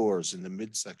little doors in the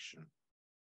midsection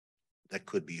that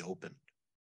could be opened.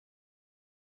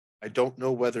 I don't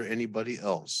know whether anybody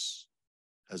else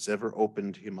has ever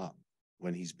opened him up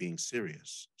when he's being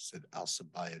serious, said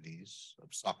Alcibiades of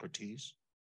Socrates,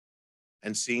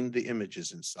 and seen the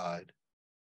images inside,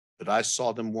 but I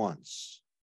saw them once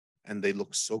and they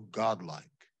looked so godlike,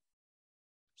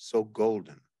 so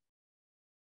golden,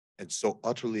 and so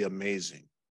utterly amazing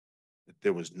that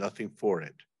there was nothing for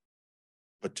it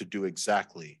but to do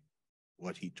exactly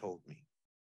what he told me.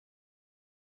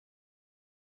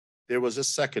 There was a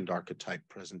second archetype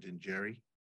present in Jerry,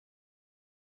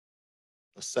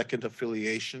 a second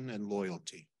affiliation and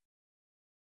loyalty,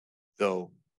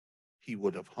 though he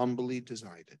would have humbly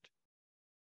denied it.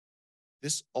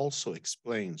 This also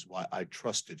explains why I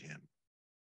trusted him,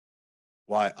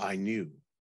 why I knew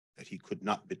that he could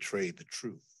not betray the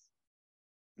truth,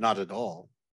 not at all,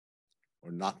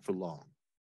 or not for long.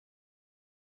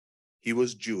 He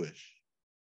was Jewish,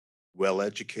 well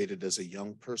educated as a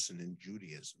young person in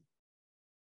Judaism,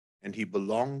 and he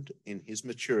belonged in his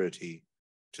maturity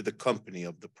to the company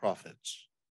of the prophets.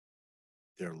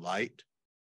 Their light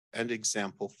and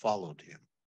example followed him,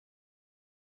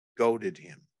 goaded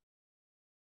him,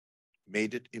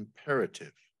 made it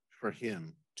imperative for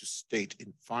him to state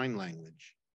in fine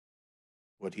language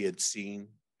what he had seen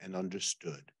and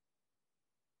understood.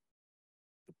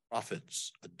 The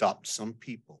prophets adopt some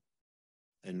people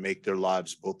and make their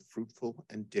lives both fruitful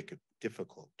and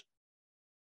difficult.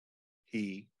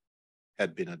 He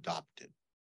had been adopted.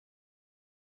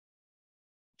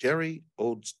 Jerry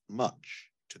owed much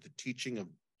to the teaching of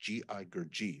G.I.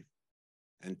 Gurdjieff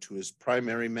and to his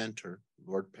primary mentor,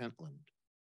 Lord Pentland,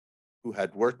 who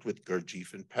had worked with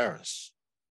Gurdjieff in Paris.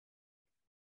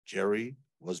 Jerry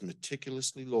was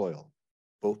meticulously loyal,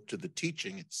 both to the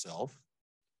teaching itself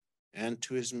and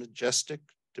to his majestic,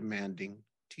 demanding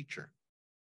teacher.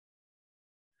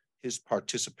 His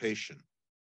participation,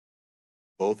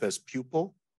 both as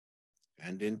pupil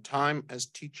and in time as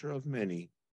teacher of many,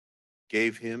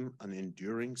 gave him an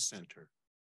enduring center,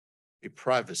 a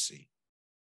privacy,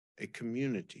 a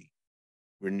community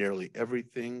where nearly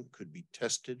everything could be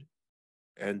tested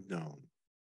and known.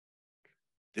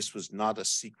 This was not a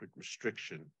secret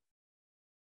restriction.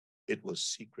 It was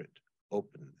secret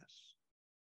openness.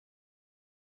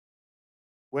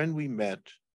 When we met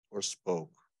or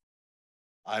spoke,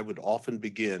 I would often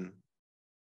begin,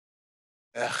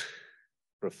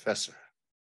 Professor,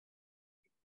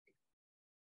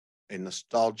 a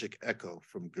nostalgic echo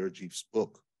from Gurdjieff's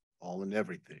book, All and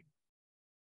Everything.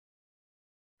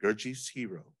 Gurdjieff's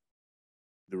hero,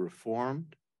 the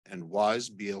reformed and wise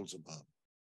Beelzebub,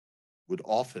 would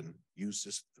often use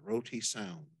this throaty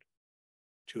sound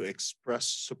to express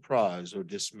surprise or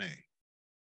dismay.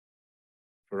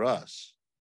 For us,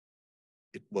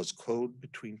 it was code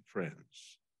between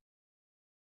friends.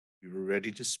 We were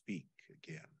ready to speak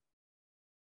again,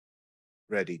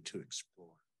 ready to explore.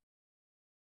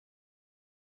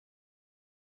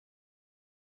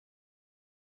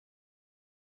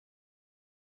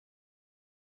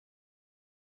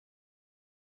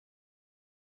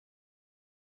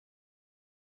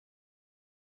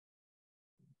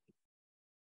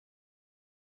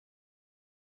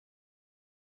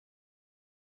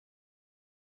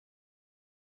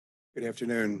 Good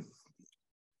afternoon.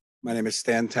 My name is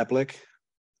Stan Teplick.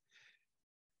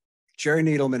 Jerry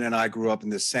Needleman and I grew up in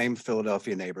the same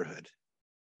Philadelphia neighborhood.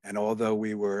 And although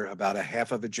we were about a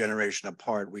half of a generation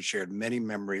apart, we shared many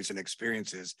memories and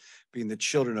experiences being the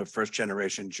children of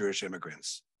first-generation Jewish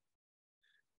immigrants.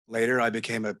 Later, I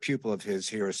became a pupil of his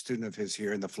here, a student of his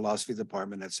here in the philosophy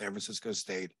department at San Francisco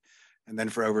State. And then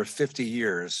for over 50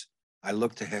 years, I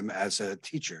looked to him as a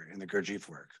teacher in the Gurdjieff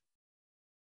work.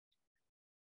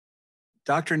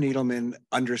 Dr. Needleman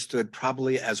understood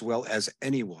probably as well as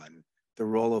anyone the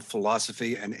role of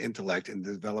philosophy and intellect in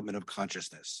the development of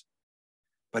consciousness.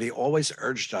 But he always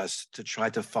urged us to try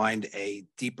to find a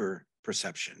deeper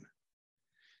perception.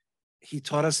 He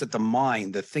taught us that the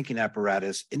mind, the thinking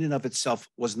apparatus, in and of itself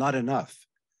was not enough,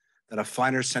 that a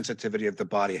finer sensitivity of the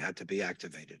body had to be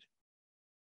activated.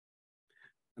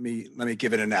 Let me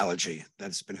give an analogy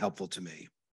that's been helpful to me.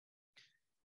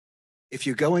 If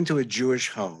you go into a Jewish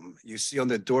home, you see on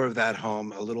the door of that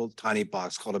home a little tiny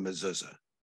box called a mezuzah.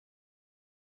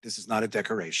 This is not a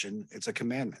decoration, it's a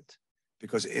commandment.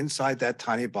 Because inside that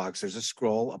tiny box, there's a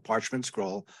scroll, a parchment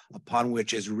scroll, upon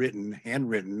which is written,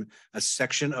 handwritten, a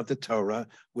section of the Torah,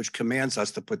 which commands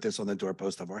us to put this on the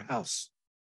doorpost of our house.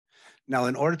 Now,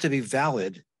 in order to be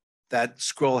valid, that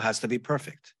scroll has to be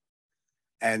perfect.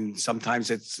 And sometimes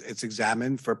it's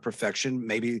examined for perfection.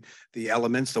 Maybe the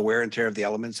elements, the wear and tear of the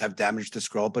elements have damaged the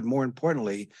scroll, but more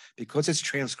importantly, because it's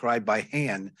transcribed by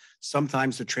hand,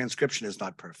 sometimes the transcription is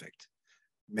not perfect.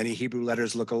 Many Hebrew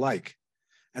letters look alike.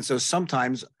 And so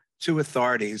sometimes two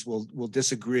authorities will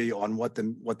disagree on what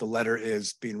the letter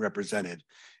is being represented.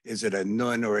 Is it a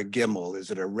nun or a gimel?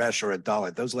 Is it a resh or a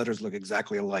dalet? Those letters look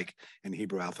exactly alike in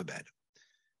Hebrew alphabet.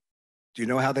 Do you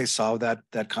know how they solve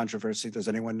that controversy? Does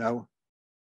anyone know?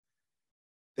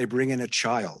 They bring in a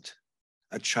child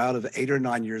of 8 or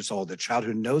 9 years old, a child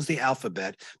who knows the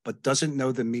alphabet, but doesn't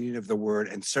know the meaning of the word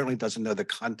and certainly doesn't know the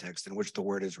context in which the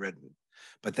word is written.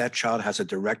 But that child has a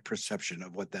direct perception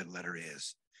of what that letter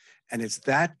is. And it's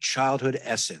that childhood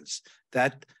essence,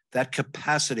 that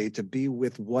capacity to be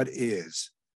with what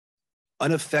is,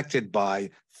 unaffected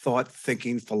by thought,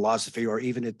 thinking, philosophy, or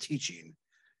even a teaching,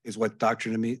 is what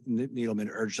Dr. Needleman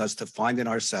urged us to find in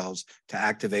ourselves, to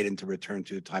activate and to return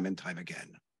to time and time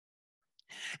again.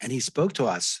 And he spoke to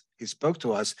us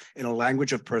in a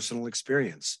language of personal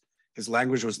experience. His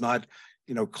language was not,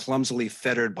 clumsily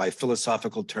fettered by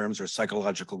philosophical terms or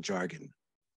psychological jargon.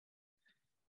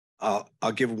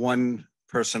 I'll give one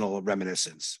personal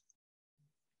reminiscence.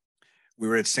 We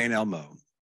were at St. Elmo.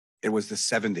 It was the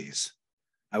 70s.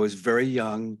 I was very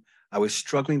young. I was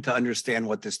struggling to understand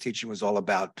what this teaching was all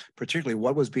about, particularly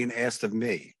what was being asked of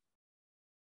me.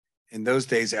 In those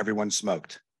days, everyone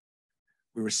smoked.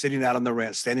 We were standing out on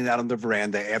the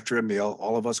veranda after a meal,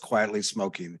 all of us quietly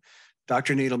smoking.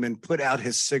 Dr. Needleman put out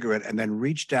his cigarette and then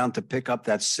reached down to pick up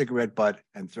that cigarette butt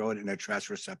and throw it in a trash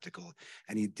receptacle.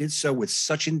 And he did so with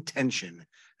such intention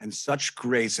and such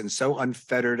grace and so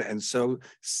unfettered and so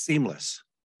seamless.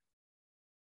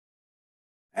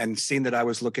 And seeing that I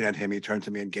was looking at him, he turned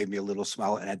to me and gave me a little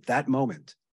smile. And at that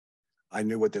moment, I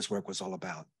knew what this work was all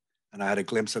about. And I had a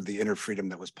glimpse of the inner freedom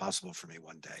that was possible for me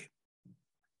one day.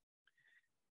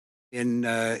 In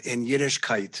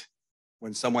Yiddishkeit,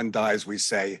 when someone dies, we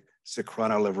say,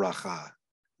 Zikrona Livracha,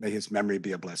 may his memory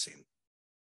be a blessing.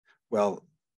 Well,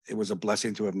 it was a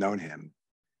blessing to have known him.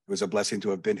 It was a blessing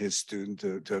to have been his student,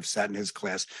 to have sat in his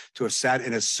class, to have sat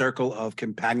in a circle of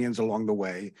companions along the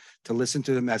way, to listen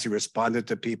to him as he responded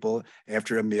to people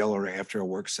after a meal or after a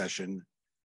work session,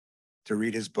 to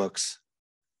read his books.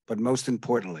 But most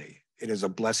importantly, it is a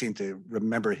blessing to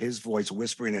remember his voice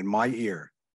whispering in my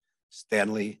ear,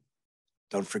 Stanley,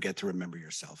 don't forget to remember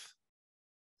yourself.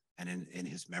 And in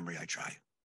his memory, I try.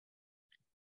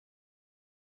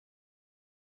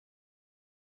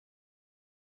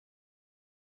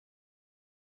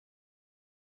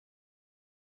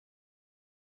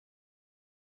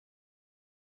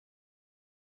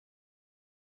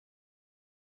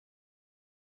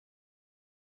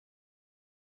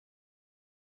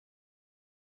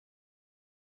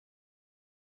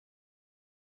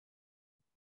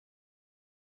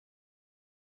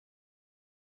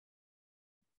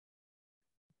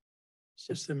 It's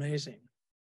just amazing.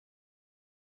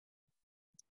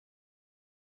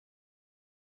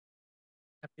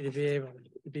 Happy to be able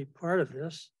to be part of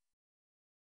this.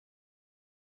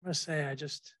 I must say,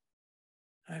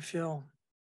 I feel,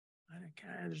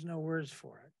 there's no words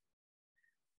for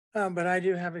it. But I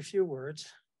do have a few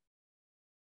words.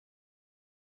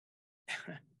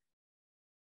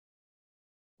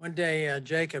 One day,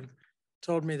 Jacob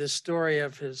told me the story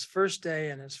of his first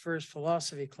day in his first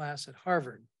philosophy class at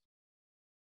Harvard.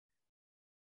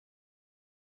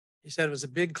 He said it was a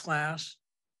big class,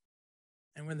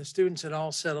 and when the students had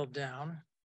all settled down,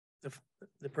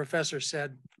 the professor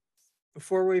said,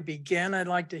 before we begin, I'd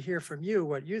like to hear from you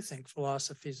what you think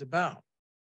philosophy is about.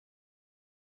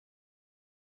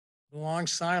 A long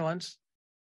silence.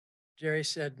 Jerry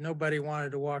said nobody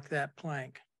wanted to walk that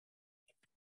plank.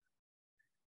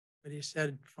 But he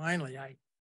said, finally, I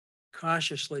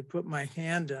cautiously put my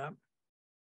hand up.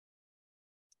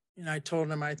 And I told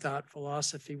him I thought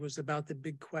philosophy was about the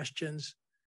big questions.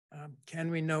 Can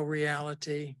we know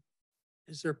reality?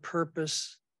 Is there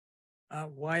purpose?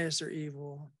 Why is there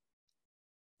evil?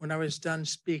 When I was done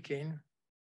speaking,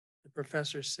 the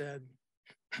professor said,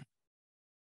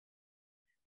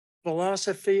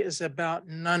 philosophy is about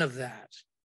none of that.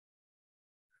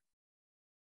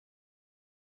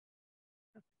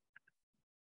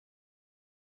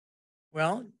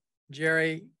 Well,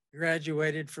 Jerry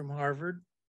graduated from Harvard.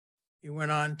 He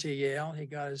went on to Yale. He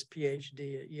got his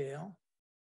PhD at Yale.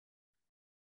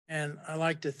 And I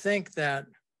like to think that,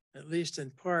 at least in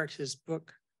part, his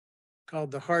book called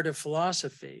The Heart of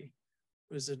Philosophy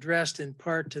was addressed in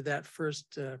part to that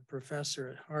first professor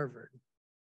at Harvard.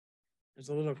 There's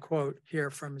a little quote here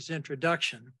from his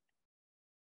introduction.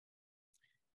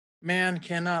 Man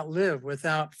cannot live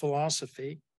without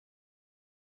philosophy.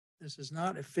 This is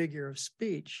not a figure of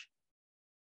speech,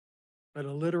 but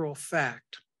a literal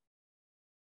fact.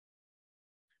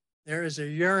 There is a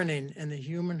yearning in the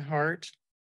human heart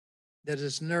that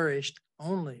is nourished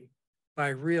only by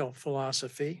real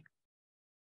philosophy.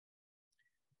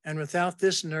 And without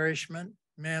this nourishment,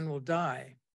 man will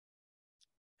die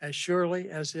as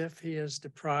surely as if he is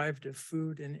deprived of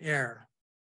food and air.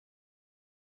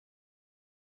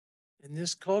 In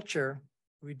this culture,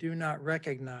 we do not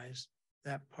recognize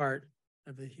that part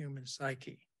of the human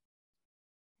psyche.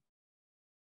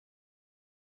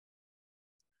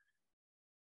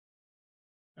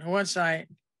 And once I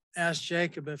asked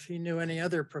Jacob if he knew any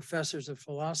other professors of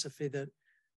philosophy that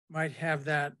might have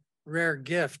that rare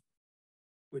gift,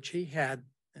 which he had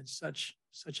in such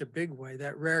a big way,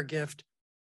 that rare gift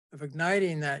of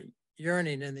igniting that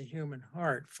yearning in the human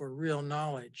heart for real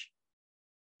knowledge.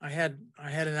 I had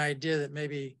an idea that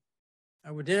maybe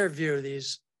I would interview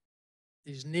these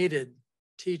needed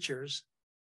teachers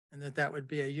and that would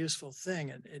be a useful thing.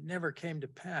 It never came to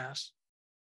pass.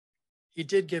 He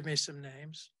did give me some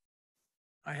names.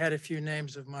 I had a few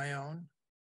names of my own.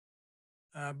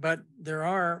 But there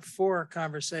are 4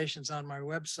 conversations on my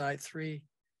website, 3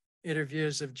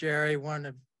 interviews of Jerry, 1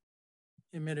 of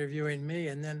him interviewing me.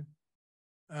 And then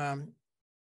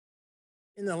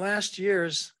in the last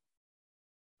years,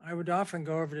 I would often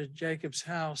go over to Jacob's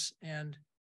house and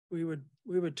we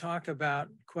would talk about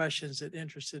questions that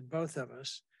interested both of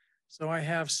us. So I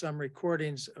have some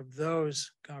recordings of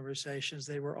those conversations.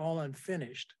 They were all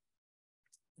unfinished.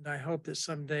 And I hope that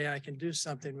someday I can do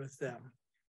something with them.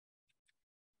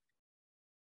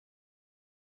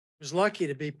 I was lucky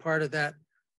to be part of that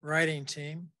writing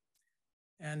team.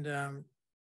 And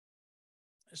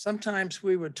sometimes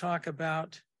we would talk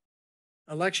about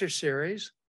a lecture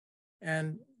series.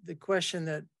 And the question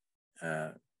that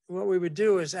what we would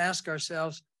do is ask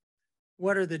ourselves,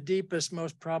 what are the deepest,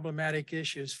 most problematic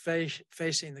issues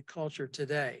facing the culture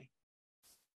today?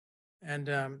 And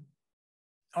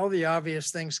all the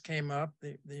obvious things came up,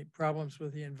 the problems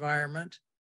with the environment,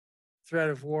 threat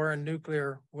of war and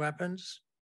nuclear weapons,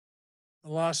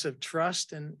 the loss of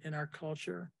trust in our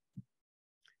culture.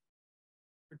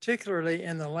 Particularly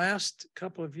in the last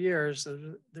couple of years,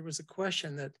 there was a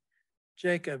question that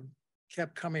Jacob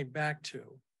kept coming back to,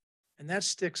 and that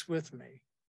sticks with me.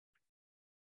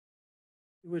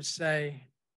 He would say,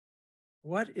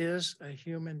 what is a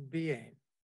human being?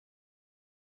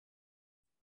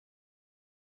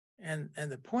 And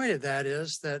the point of that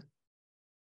is that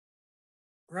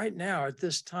right now at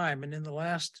this time and in the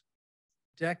last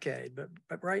decade,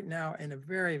 but right now in a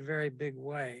very, very big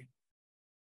way,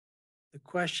 the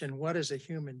question, what is a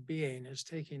human being, is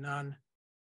taking on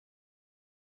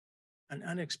an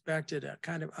unexpected, a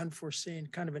kind of unforeseen,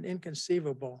 kind of an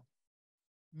inconceivable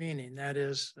meaning. That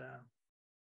is,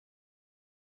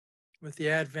 with the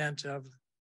advent of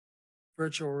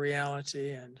virtual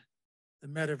reality and the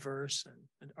metaverse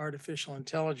and artificial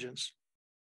intelligence.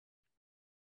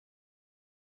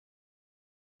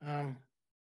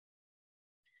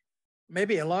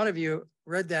 Maybe a lot of you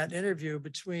read that interview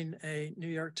between a New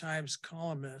York Times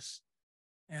columnist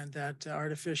and that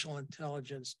artificial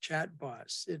intelligence chatbot,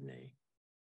 Sydney.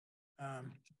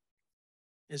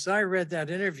 As I read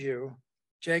that interview,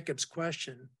 Jacob's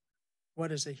question,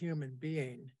 what is a human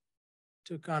being,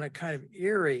 took on a kind of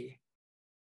eerie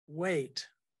weight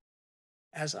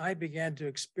as I began to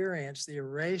experience the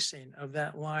erasing of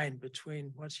that line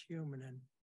between what's human and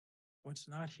what's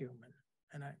not human.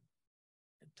 And at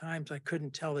times I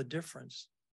couldn't tell the difference.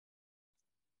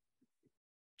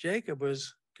 Jacob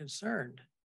was concerned.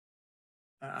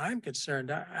 I'm concerned.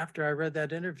 After I read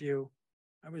that interview,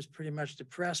 I was pretty much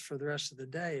depressed for the rest of the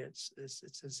day. It's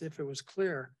as if it was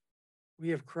clear we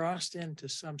have crossed into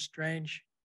some strange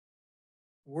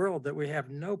world that we have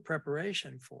no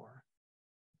preparation for.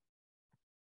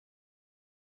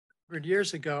 100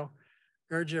 years ago,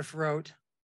 Gurdjieff wrote,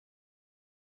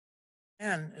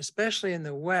 "Man, especially in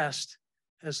the West,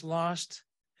 has lost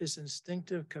his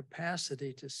instinctive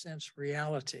capacity to sense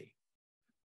reality."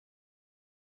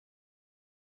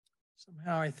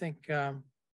 Somehow I think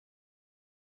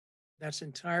that's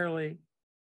entirely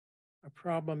a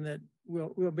problem that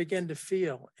we'll begin to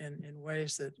feel in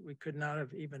ways that we could not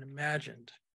have even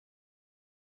imagined.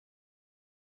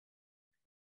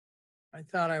 I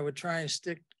thought I would try and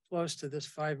stick close to this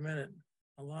 5-minute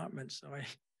allotment, so I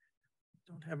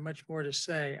don't have much more to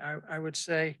say. I would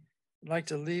say, I'd like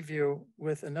to leave you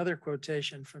with another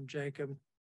quotation from Jacob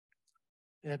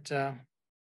that, well,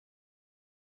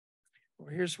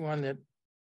 here's one that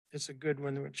it's a good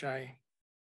one, which I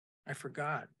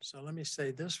forgot. So let me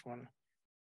say this one.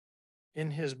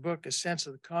 In his book, A Sense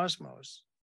of the Cosmos,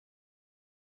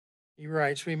 he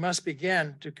writes, "We must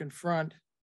begin to confront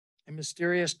a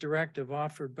mysterious directive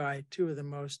offered by 2 of the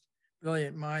most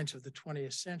brilliant minds of the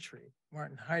 20th century,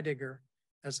 Martin Heidegger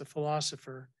as a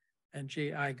philosopher and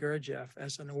G.I. Gurdjieff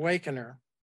as an awakener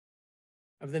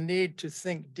of the need to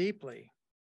think deeply,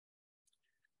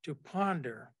 to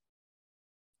ponder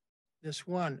this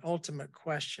one ultimate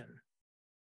question,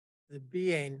 the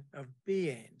being of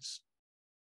beings,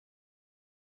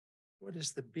 what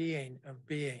is the being of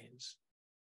beings?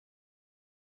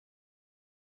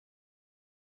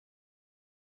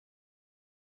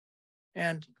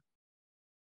 And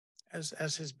as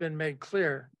has been made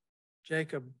clear,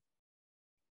 Jacob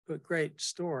put great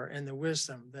store in the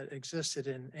wisdom that existed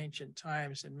in ancient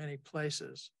times in many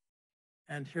places.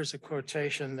 And here's a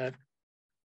quotation that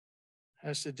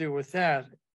has to do with that.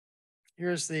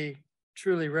 Here's the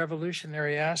truly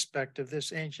revolutionary aspect of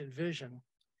this ancient vision.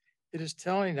 It is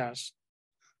telling us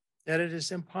that it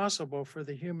is impossible for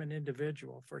the human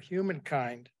individual, for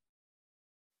humankind,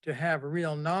 to have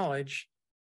real knowledge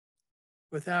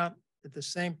without at the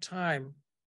same time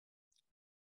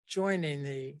joining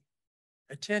the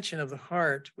attention of the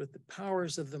heart with the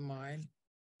powers of the mind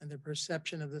and the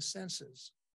perception of the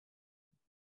senses.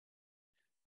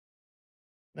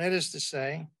 That is to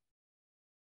say,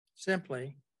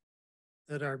 simply,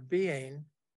 that our being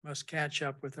must catch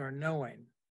up with our knowing.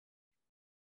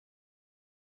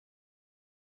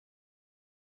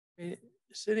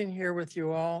 Sitting here with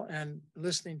you all and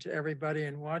listening to everybody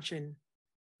and watching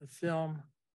the film,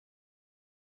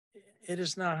 it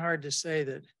is not hard to say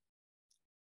that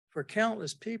for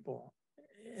countless people,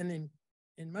 and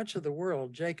in much of the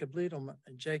world, Jacob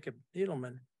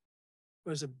Needleman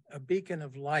was a beacon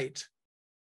of light.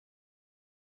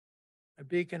 A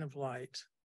beacon of light.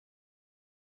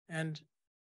 And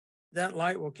that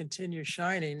light will continue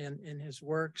shining in his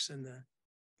works and the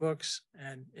books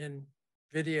and in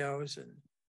videos,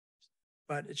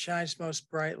 but it shines most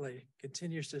brightly,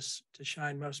 continues to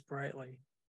shine most brightly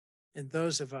in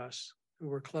those of us who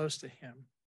were close to him.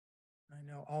 I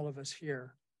know all of us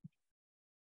here,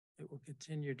 it will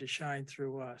continue to shine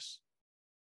through us.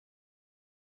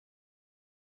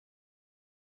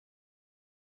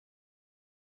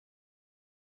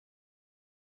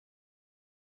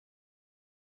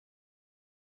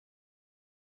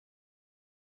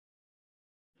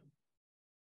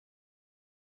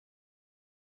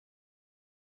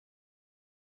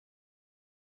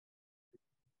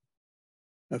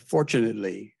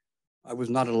 Fortunately, I was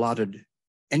not allotted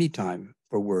any time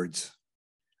for words.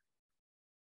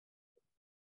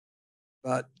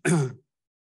 But I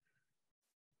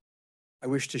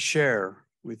wish to share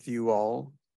with you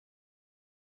all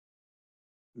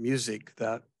music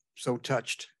that so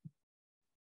touched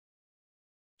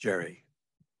Jerry.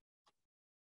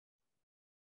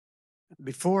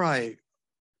 Before I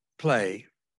play,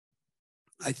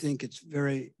 I think it's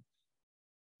very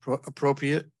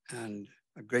appropriate and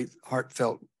a great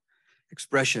heartfelt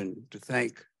expression to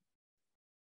thank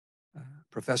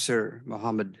Professor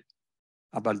Mohammad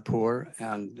Azadpur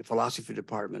and the philosophy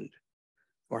department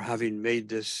for having made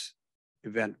this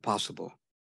event possible.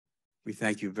 We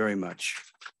thank you very much.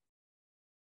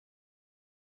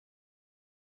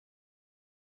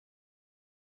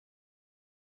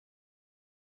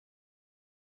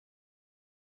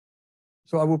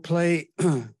 So I will play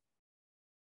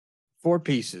 4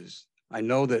 pieces. I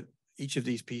know that each of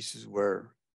these pieces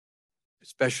were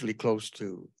especially close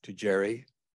to Jerry.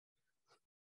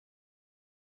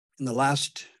 In the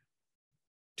last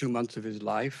 2 months of his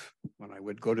life, when I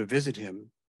would go to visit him,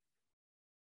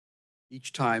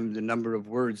 each time the number of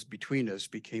words between us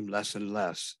became less and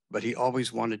less, but he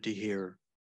always wanted to hear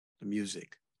the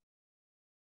music.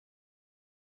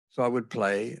 So I would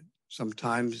play.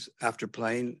 Sometimes after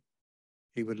playing,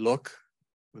 he would look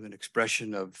with an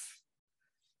expression of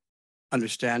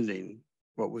understanding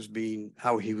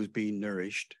how he was being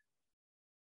nourished.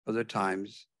 Other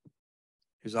times,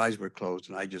 his eyes were closed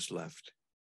and I just left.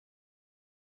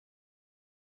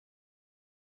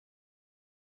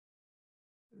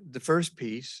 The first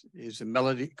piece is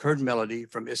a Kurd melody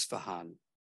from Isfahan.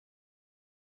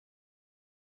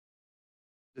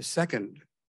 The second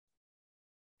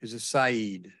is a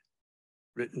Saeed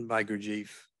written by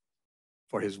Gurdjieff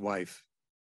for his wife.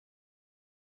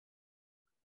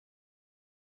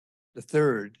 The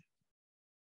third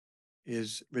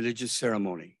is religious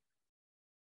ceremony.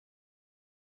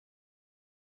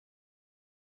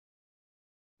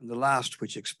 And the last,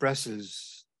 which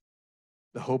expresses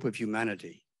the hope of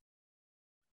humanity,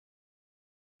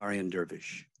 Aryan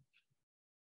Dervish.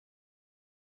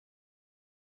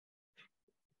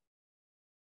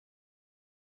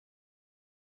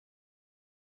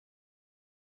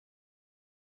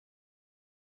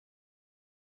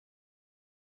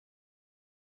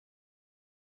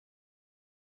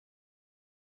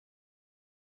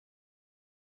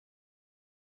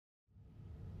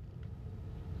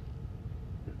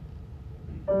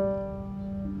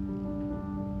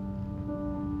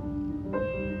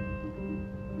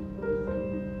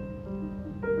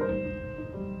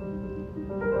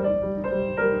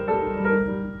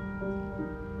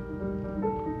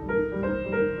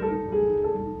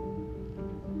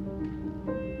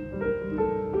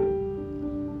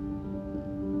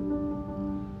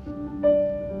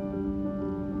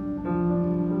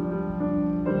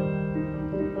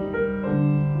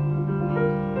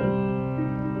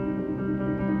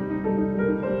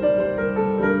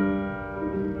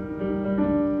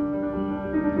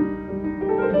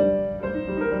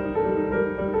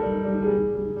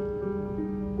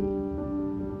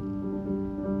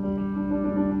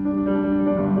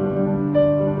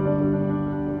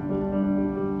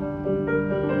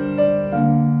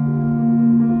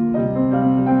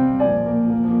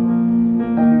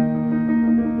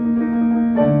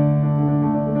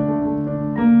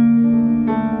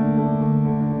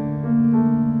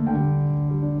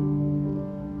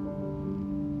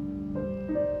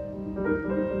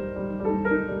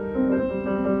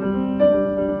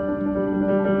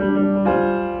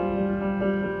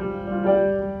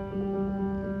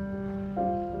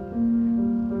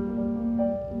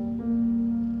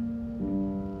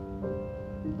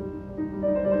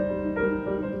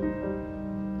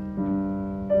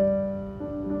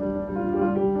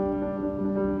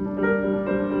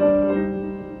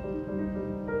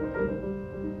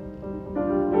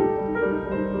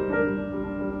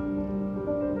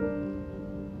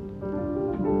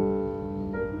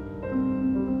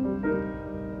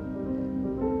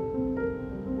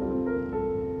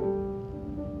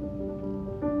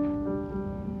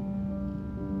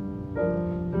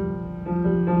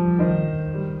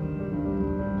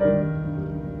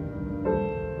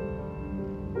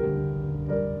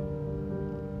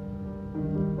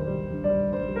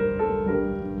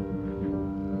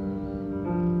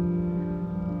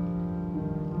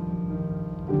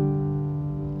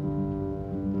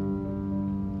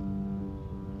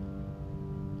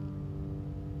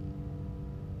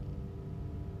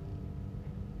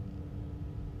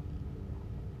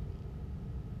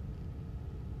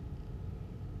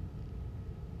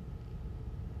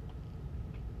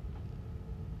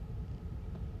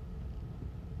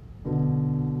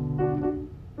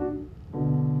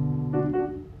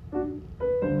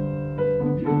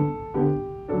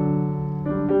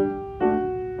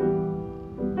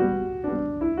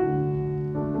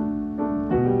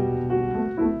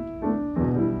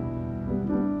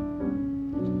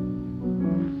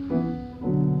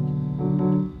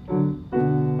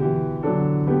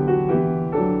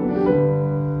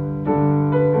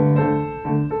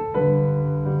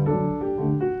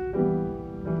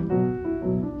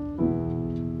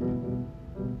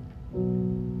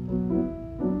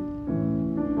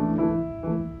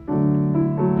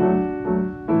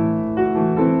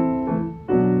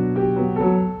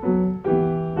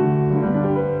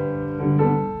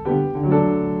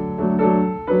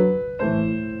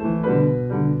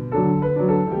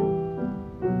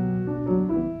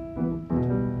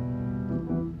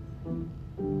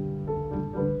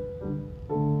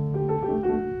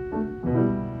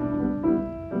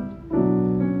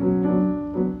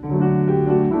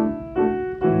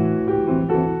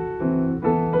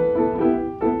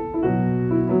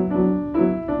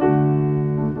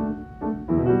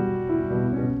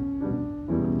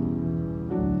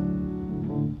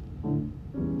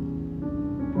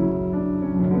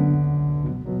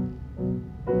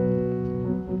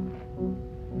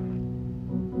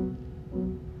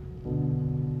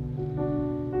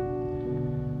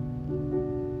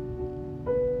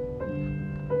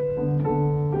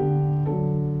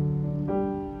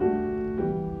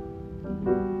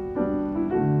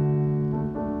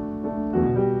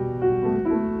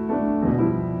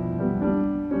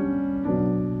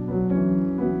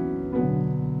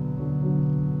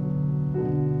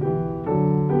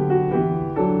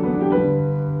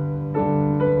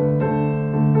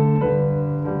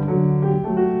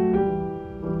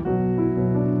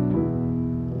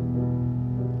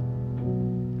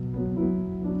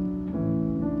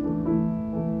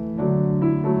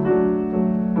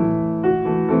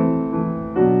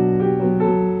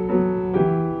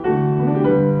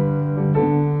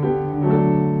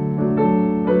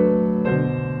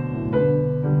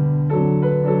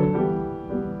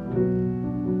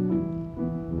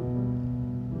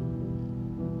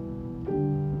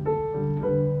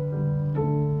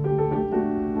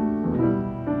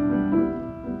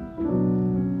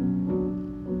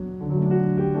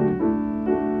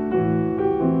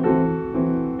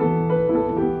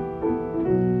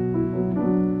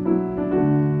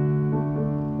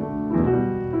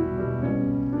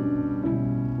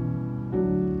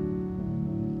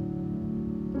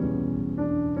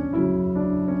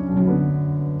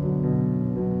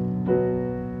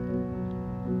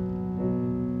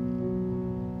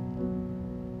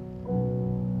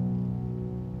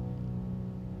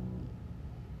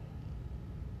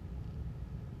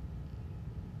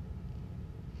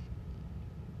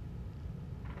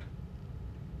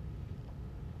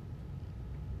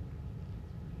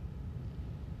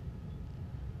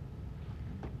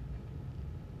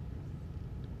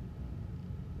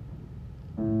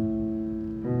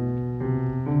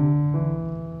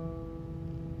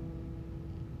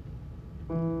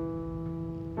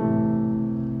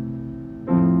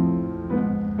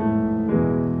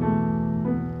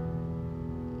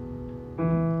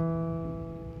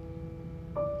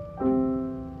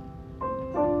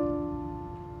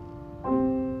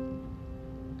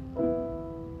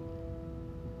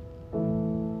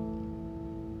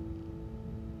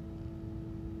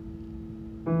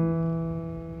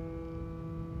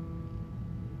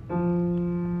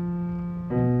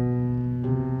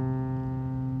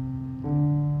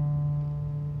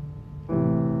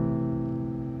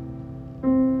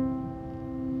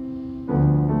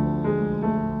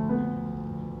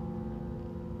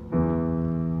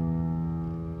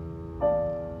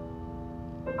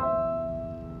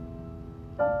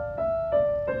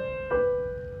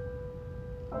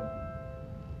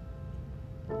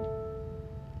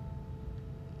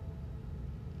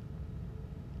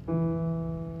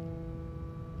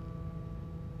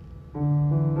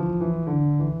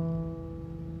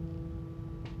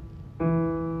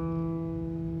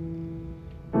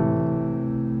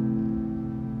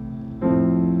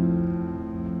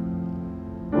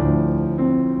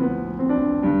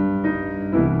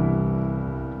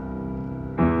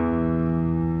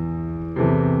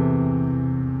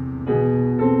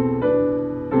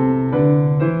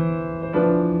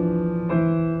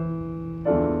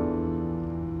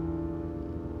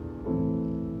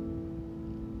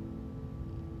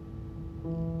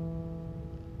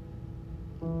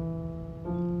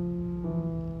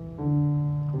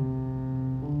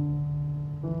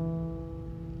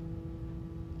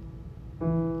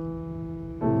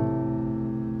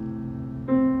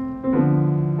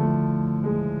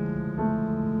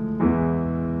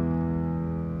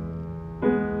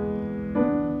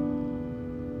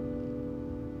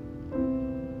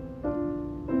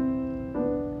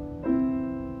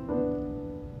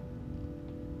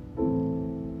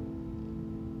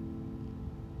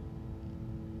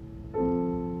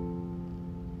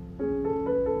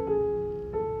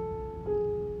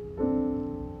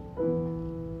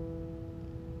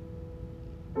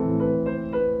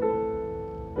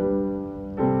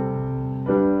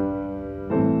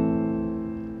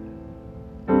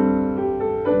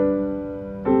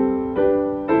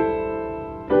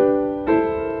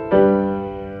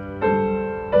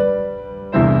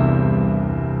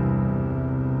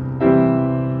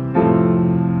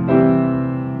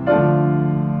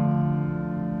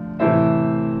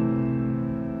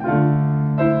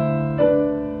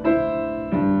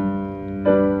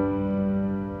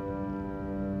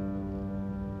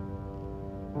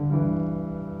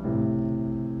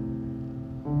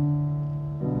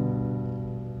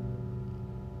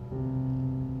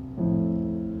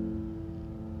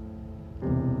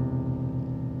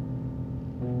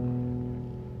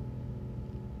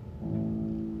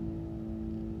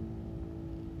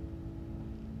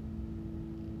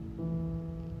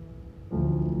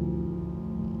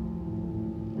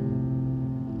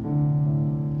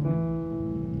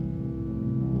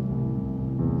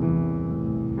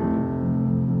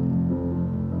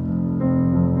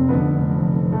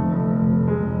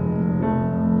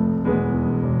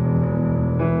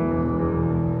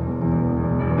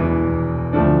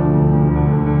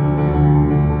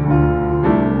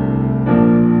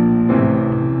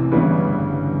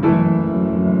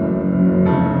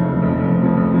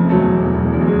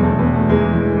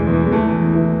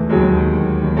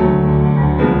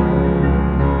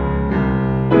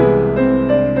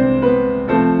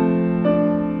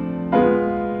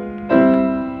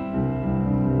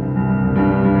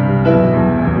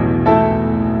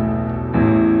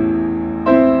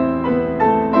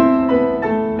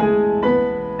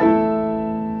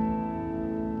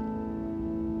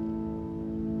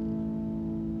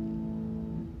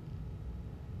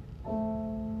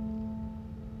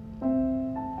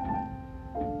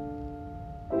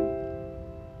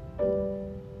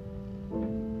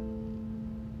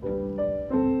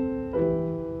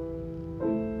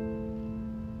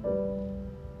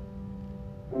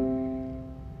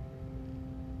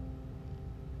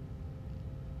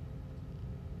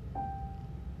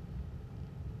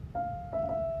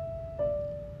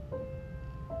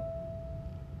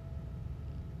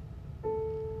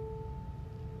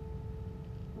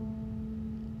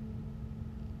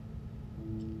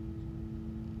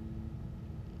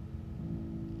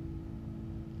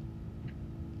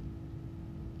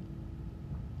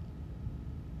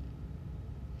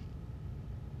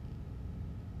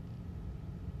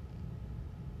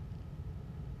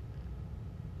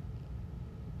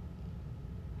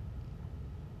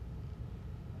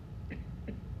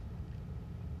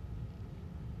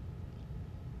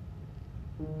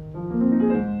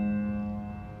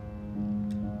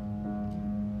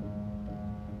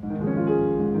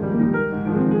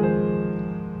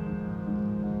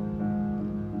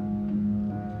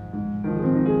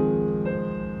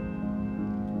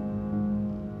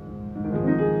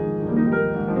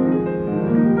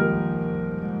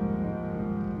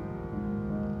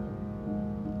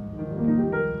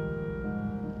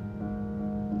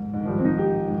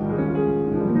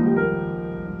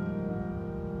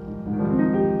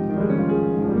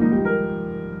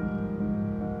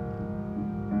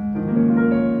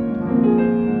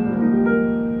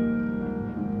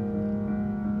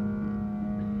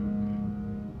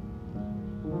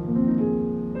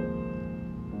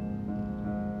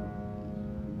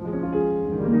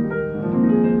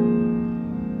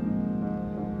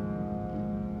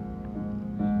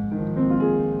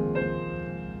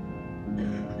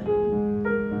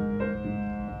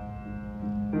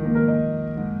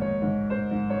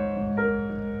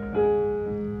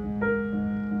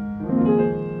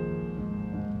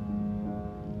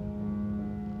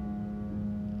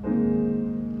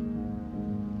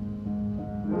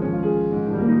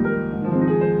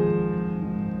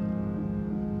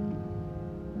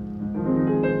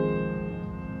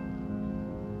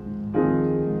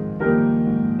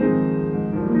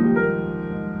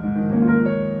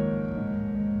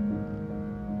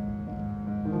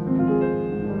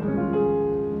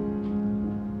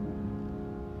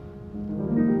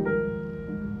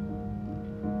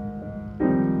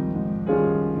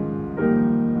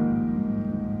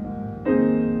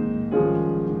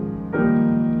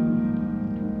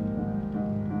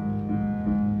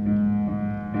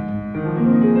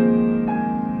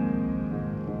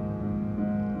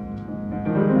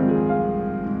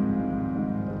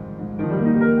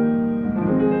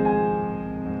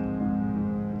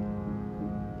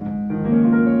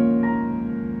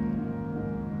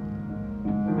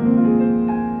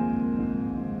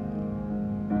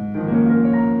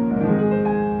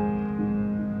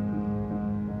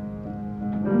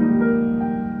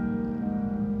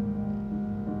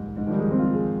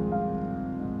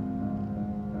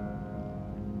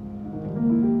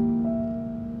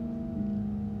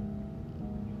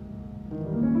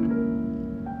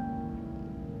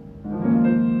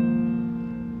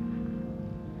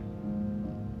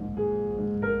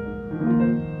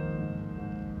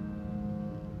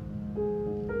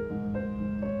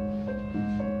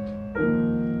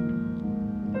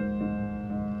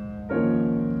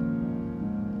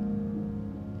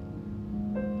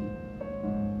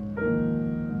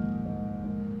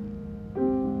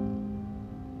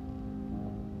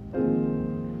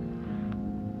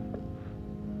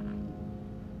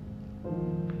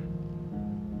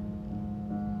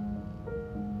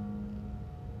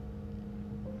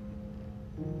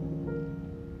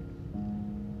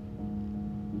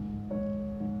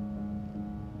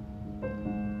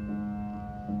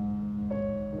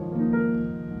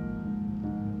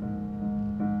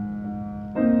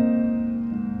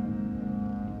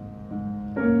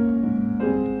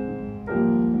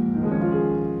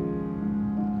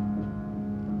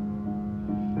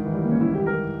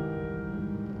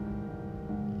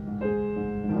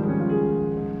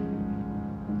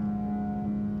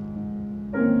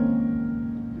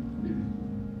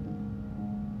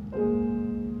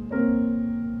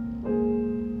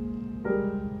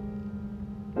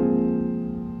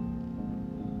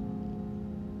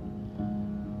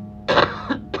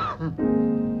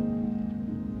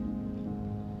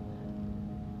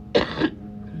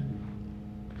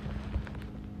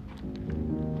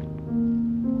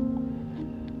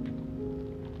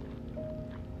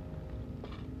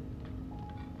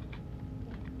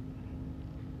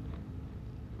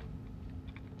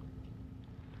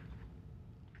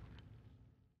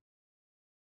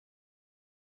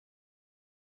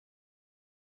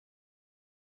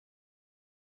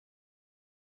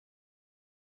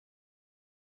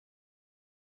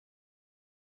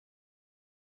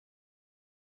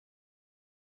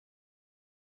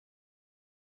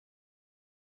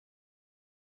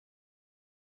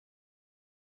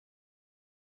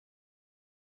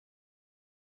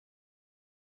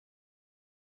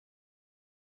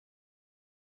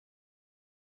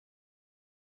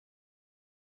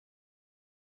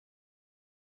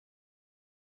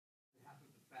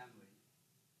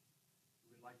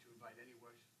 invite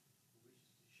anyone who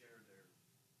wishes to share their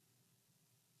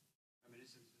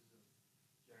reminiscences of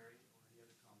Jerry or any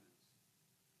other comments.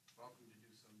 Welcome to do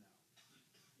so now.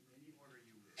 In any order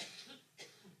you wish.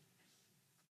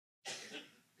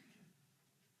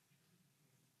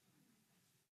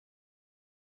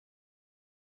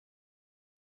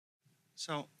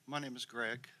 So my name is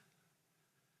Greg,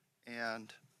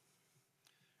 and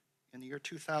in the year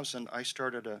 2000, I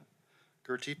started a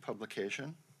Gertie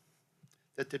publication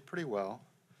that did pretty well.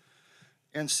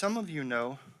 And some of you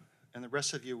know, and the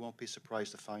rest of you won't be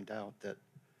surprised to find out that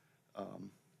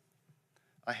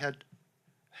I had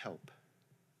help.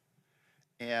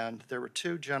 And there were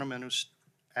two gentlemen who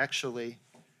actually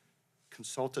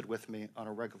consulted with me on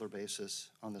a regular basis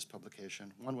on this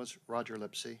publication. One was Roger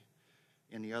Lipsey,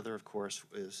 and the other, of course,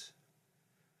 is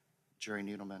Jerry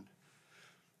Needleman.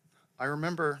 I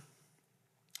remember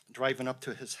driving up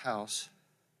to his house,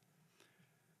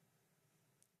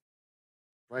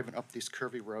 driving up these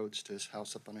curvy roads to his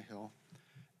house up on a hill,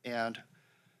 and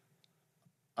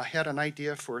I had an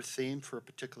idea for a theme for a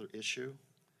particular issue,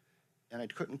 and I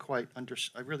couldn't quite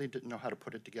I really didn't know how to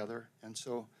put it together, and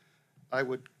so I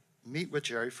would meet with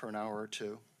Jerry for an hour or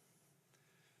two,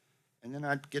 and then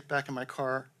I'd get back in my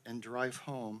car and drive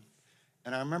home,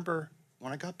 and I remember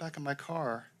when I got back in my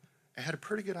car, I had a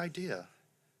pretty good idea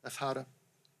of how to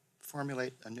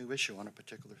formulate a new issue on a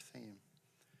particular theme.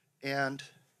 And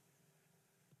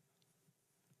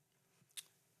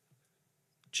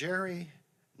Jerry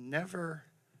never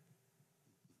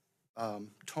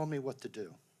told me what to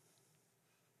do.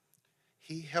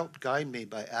 He helped guide me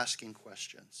by asking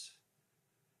questions.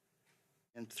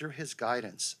 And through his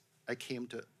guidance,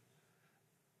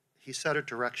 he set a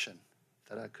direction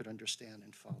that I could understand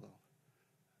and follow.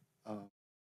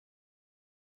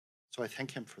 So I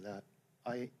thank him for that.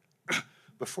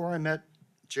 Before I met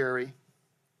Jerry,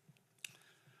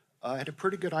 I had a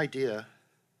pretty good idea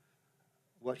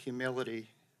what humility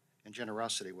and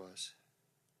generosity was.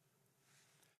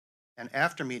 And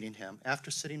after meeting him,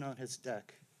 after sitting on his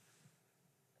deck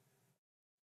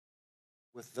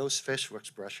with those facial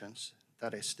expressions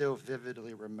that I still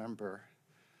vividly remember,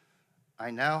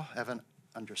 I now have an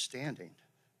understanding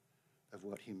of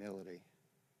what humility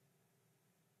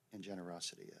and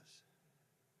generosity is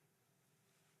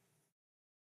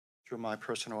through my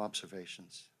personal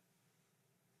observations.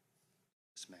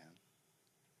 This man.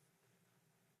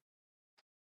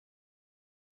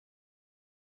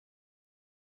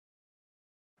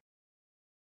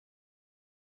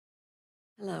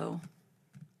 Hello.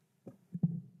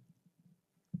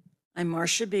 I'm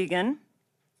Marcia Began.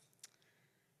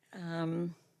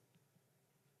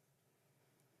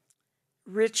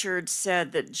 Richard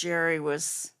said that Jerry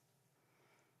was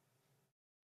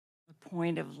a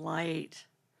point of light.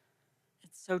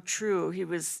 It's so true. He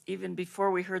was, even before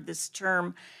we heard this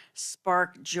term,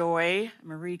 spark joy,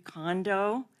 Marie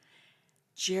Kondo.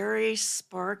 Jerry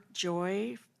sparked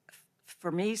joy,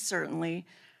 for me certainly,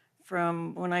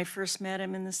 from when I first met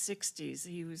him in the 60s.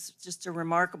 He was just a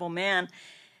remarkable man.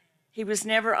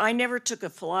 I never took a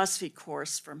philosophy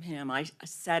course from him. I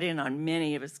sat in on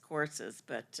many of his courses,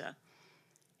 but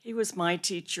he was my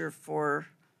teacher for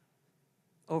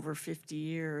over 50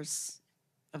 years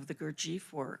of the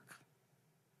Gurdjieff work.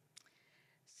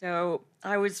 So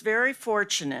I was very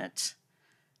fortunate,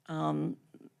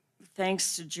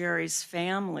 thanks to Jerry's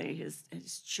family,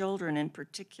 his children in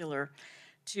particular,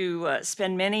 to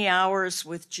spend many hours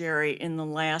with Jerry in the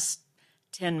last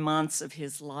 10 months of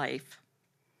his life.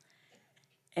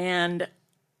 And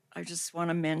I just want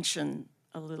to mention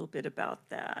a little bit about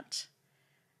that.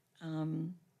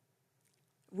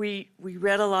 We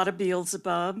read a lot of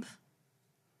Beelzebub.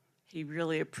 He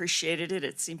really appreciated it.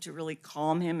 It seemed to really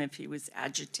calm him if he was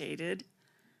agitated.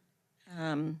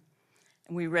 And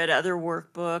we read other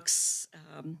workbooks,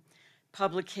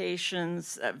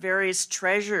 publications, various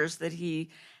treasures that he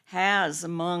has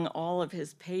among all of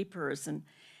his papers. And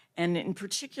in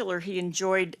particular, he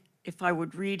enjoyed if I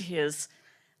would read his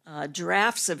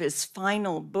drafts of his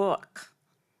final book,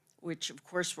 which of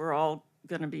course we're all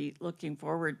going to be looking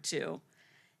forward to.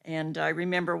 And I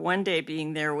remember one day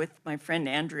being there with my friend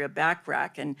Andrea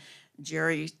Backrack, and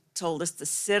Jerry told us to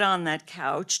sit on that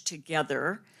couch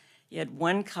together. He had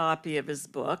one copy of his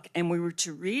book, and we were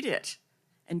to read it.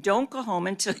 And don't go home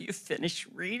until you finish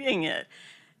reading it.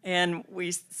 And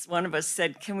one of us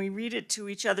said, can we read it to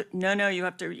each other? No, you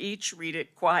have to each read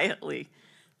it quietly.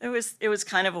 It was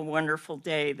kind of a wonderful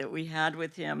day that we had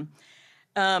with him.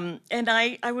 And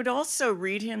I would also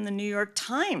read him the New York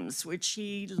Times, which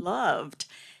he loved.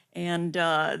 And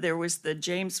there was the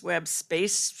James Webb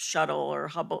Space Shuttle or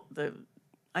Hubble,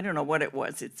 I don't know what it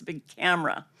was. It's a big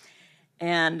camera.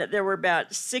 And there were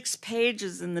about 6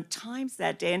 pages in the Times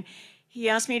that day. And he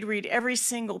asked me to read every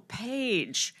single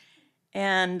page.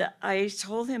 And I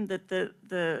told him that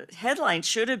the headline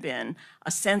should have been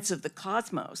A Sense of the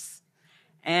Cosmos.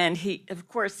 And he, of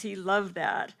course, he loved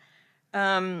that.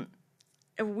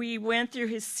 We went through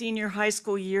his senior high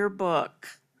school yearbook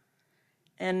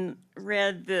and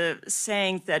read the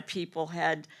sayings that people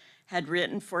had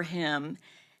written for him.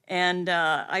 And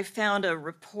I found a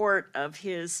report of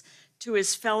his to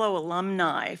his fellow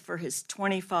alumni for his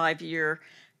 25-year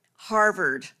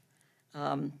Harvard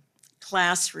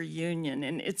class reunion.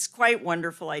 And it's quite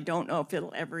wonderful. I don't know if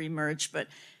it'll ever emerge, but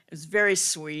it was very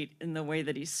sweet in the way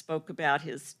that he spoke about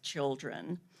his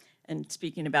children and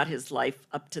speaking about his life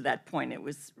up to that point. It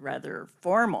was rather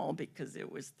formal because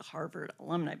it was the Harvard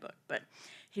alumni book, but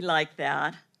he liked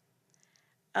that.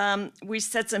 We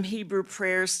said some Hebrew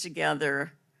prayers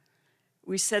together.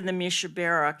 We said the Misha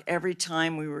Barak every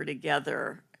time we were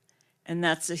together, and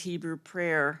that's a Hebrew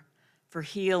prayer for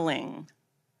healing.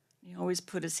 He always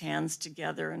put his hands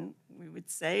together and we would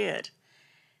say it.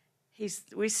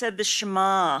 We said the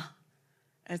Shema.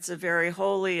 It's a very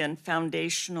holy and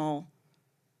foundational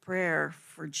prayer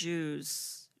for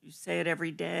Jews. You say it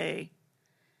every day.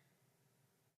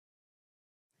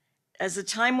 As the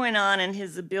time went on and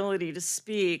his ability to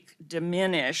speak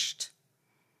diminished,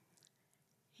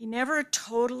 he never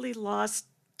totally lost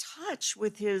touch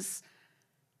with his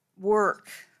work.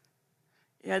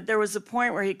 Yeah, there was a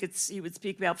point where he would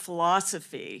speak about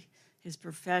philosophy, his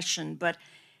profession, but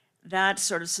that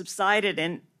sort of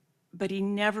subsided, but he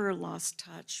never lost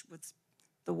touch with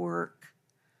the work.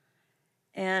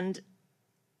 And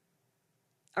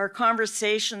our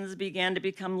conversations began to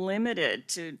become limited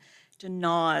to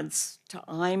nods, to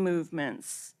eye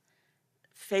movements,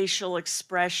 facial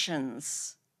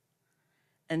expressions,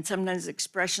 and sometimes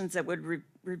expressions that would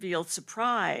reveal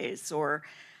surprise or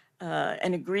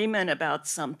an agreement about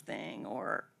something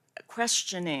or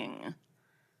questioning.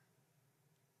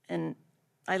 And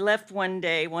I left one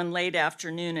late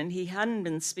afternoon, and he hadn't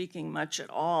been speaking much at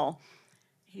all.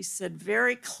 He said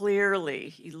very clearly,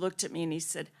 he looked at me and he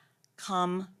said,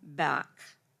 "Come back."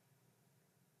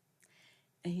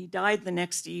 And he died the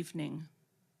next evening.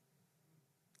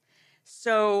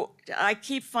 So I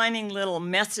keep finding little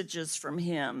messages from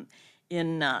him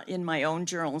in my own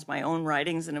journals, my own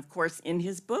writings, and of course in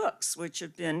his books, which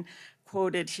have been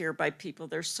quoted here by people.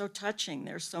 They're so touching,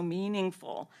 they're so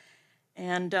meaningful.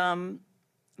 And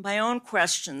my own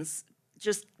questions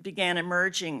just began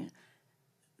emerging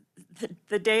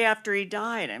the day after he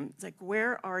died. I'm like,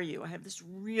 where are you? I have this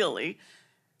really,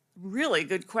 really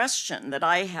good question that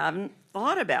I haven't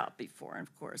thought about before. And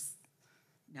of course,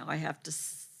 now I have to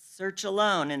search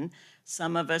alone. And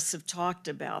some of us have talked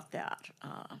about that.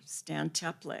 Stan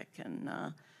Teplick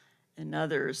and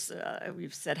others.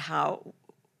 We've said,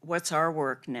 what's our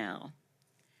work now?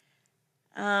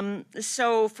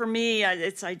 So for me,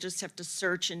 I just have to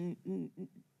search in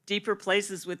deeper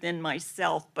places within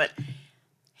myself, but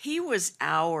he was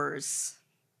ours.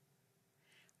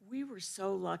 We were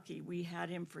so lucky we had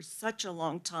him for such a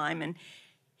long time, and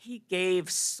he gave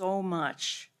so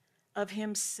much of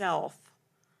himself,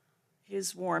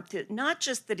 his warmth, not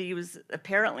just that he was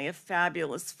apparently a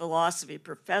fabulous philosophy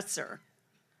professor,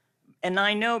 and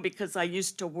I know because I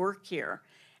used to work here,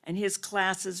 and his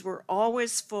classes were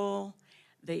always full.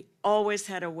 They always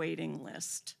had a waiting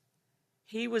list.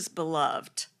 He was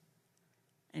beloved,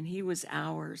 and he was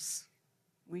ours.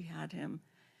 We had him.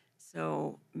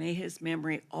 So may his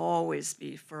memory always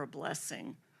be for a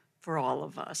blessing for all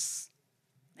of us.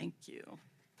 Thank you.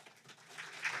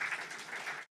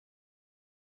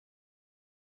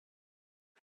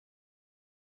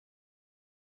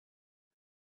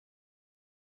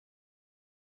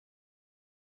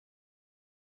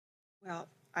 Well,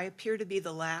 I appear to be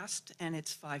the last, and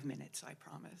it's 5 minutes, I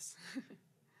promise.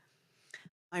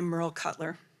 I'm Merle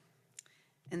Cutler,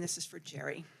 and this is for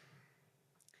Jerry.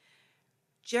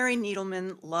 Jerry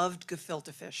Needleman loved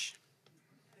gefilte fish.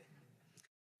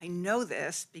 I know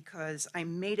this because I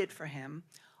made it for him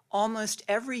almost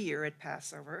every year at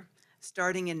Passover,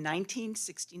 starting in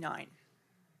 1969.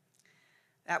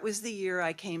 That was the year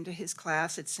I came to his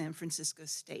class at San Francisco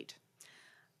State.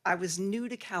 I was new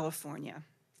to California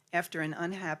after an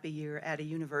unhappy year at a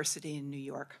university in New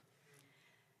York.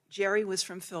 Jerry was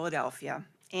from Philadelphia,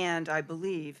 and I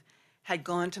believe had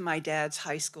gone to my dad's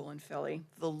high school in Philly,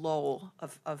 the Lowell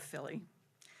of Philly.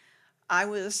 I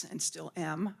was, and still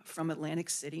am, from Atlantic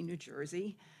City, New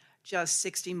Jersey, just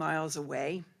 60 miles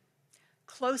away.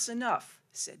 Close enough,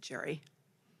 said Jerry.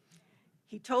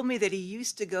 He told me that he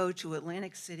used to go to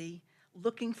Atlantic City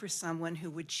looking for someone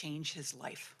who would change his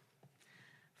life.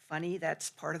 Funny, that's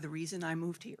part of the reason I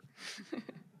moved here.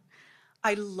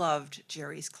 I loved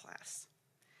Jerry's class.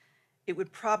 It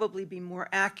would probably be more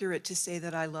accurate to say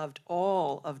that I loved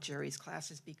all of Jerry's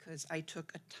classes because I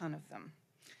took a ton of them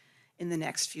in the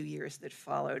next few years that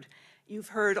followed. You've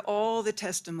heard all the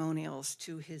testimonials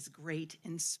to his great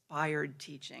inspired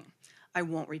teaching. I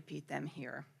won't repeat them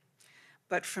here.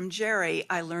 But from Jerry,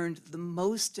 I learned the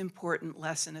most important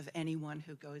lesson of anyone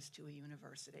who goes to a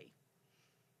university.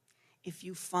 If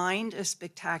you find a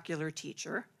spectacular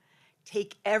teacher,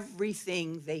 take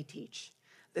everything they teach.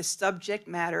 The subject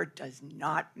matter does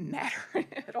not matter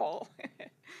at all.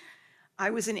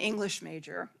 I was an English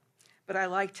major, but I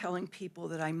like telling people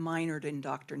that I minored in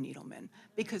Dr. Needleman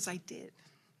because I did.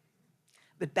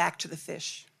 But back to the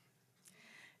fish.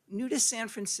 New to San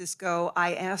Francisco,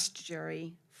 I asked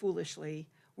Jerry, foolishly,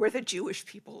 where the Jewish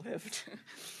people lived.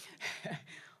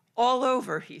 All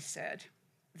over, he said.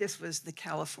 This was the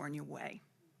California way.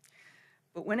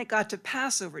 But when it got to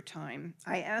Passover time,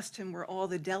 I asked him where all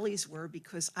the delis were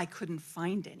because I couldn't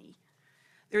find any.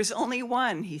 There's only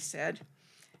one, he said,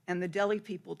 and the deli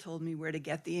people told me where to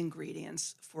get the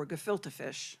ingredients for gefilte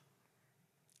fish.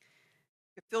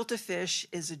 Gefilte fish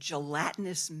is a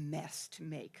gelatinous mess to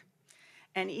make,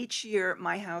 and each year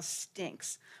my house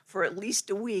stinks for at least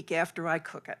a week after I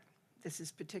cook it. This is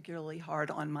particularly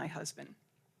hard on my husband.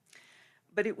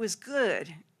 But it was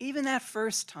good, even that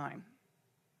first time.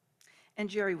 And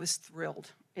Jerry was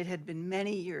thrilled. It had been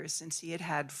many years since he had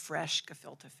had fresh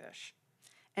gefilte fish.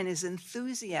 And his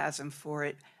enthusiasm for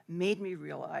it made me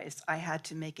realize I had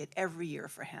to make it every year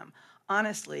for him.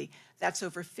 Honestly, that's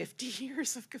over 50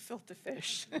 years of gefilte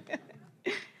fish.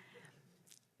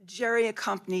 Jerry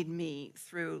accompanied me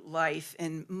through life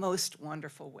in most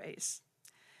wonderful ways.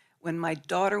 When my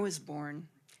daughter was born,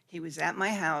 he was at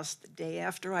my house the day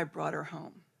after I brought her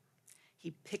home.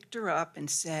 He picked her up and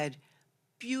said,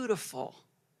 "Beautiful,"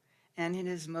 and in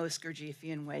his most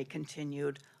Gurdjieffian way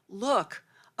continued, "Look,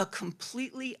 a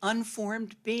completely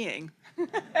unformed being."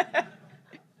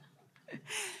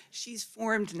 She's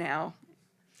formed now.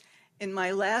 In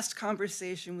my last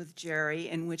conversation with Jerry,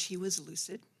 in which he was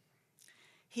lucid,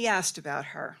 he asked about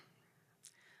her.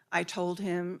 I told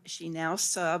him she now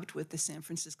subbed with the San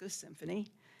Francisco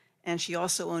Symphony, and she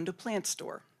also owned a plant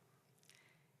store.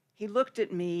 He looked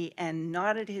at me and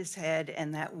nodded his head,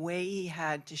 and that way he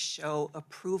had to show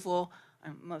approval,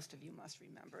 most of you must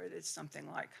remember it, it's something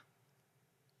like,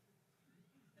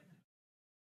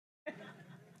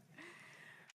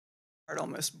 heart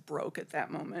almost broke at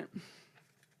that moment.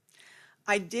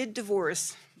 I did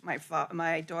divorce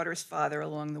my daughter's father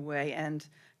along the way, and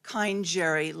kind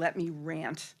Jerry let me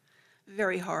rant.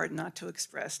 Very hard not to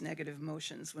express negative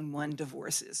emotions when one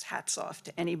divorces. Hats off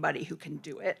to anybody who can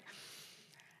do it.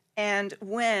 And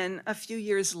when, a few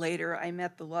years later, I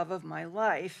met the love of my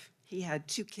life, he had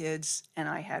 2 kids and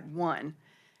I had 1,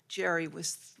 Jerry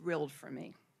was thrilled for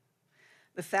me.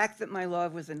 The fact that my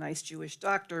love was a nice Jewish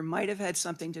doctor might have had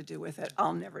something to do with it.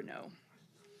 I'll never know.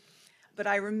 But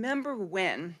I remember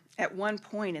when, at one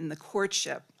point in the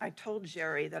courtship, I told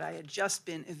Jerry that I had just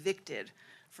been evicted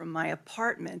from my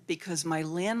apartment because my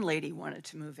landlady wanted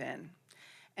to move in.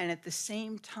 And at the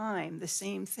same time, the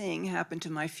same thing happened to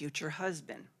my future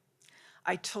husband.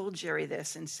 I told Jerry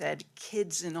this and said,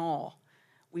 kids and all,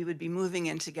 we would be moving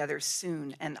in together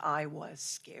soon, and I was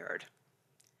scared.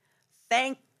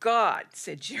 "Thank God,"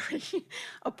 said Jerry,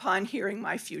 upon hearing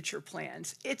my future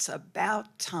plans. "It's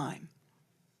about time."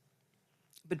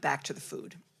 But back to the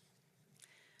food.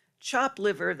 Chopped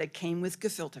liver that came with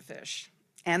gefilte fish,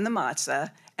 and the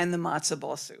matzo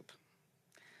ball soup.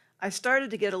 I started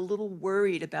to get a little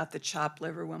worried about the chopped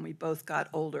liver when we both got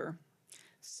older.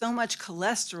 So much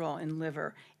cholesterol in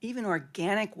liver, even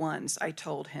organic ones, I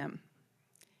told him.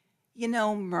 "You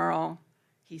know, Merle,"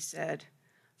 he said,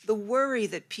 "the worry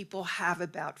that people have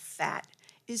about fat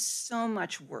is so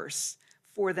much worse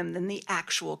for them than the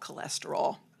actual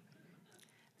cholesterol."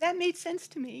 That made sense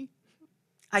to me.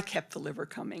 I kept the liver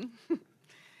coming.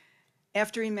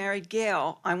 After he married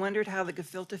Gail, I wondered how the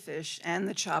gefilte fish and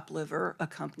the chopped liver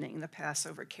accompanying the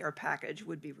Passover care package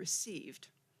would be received.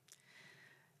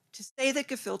 To say that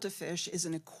gefilte fish is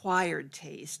an acquired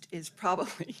taste is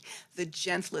probably the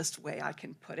gentlest way I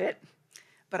can put it,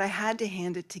 but I had to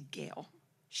hand it to Gail.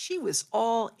 She was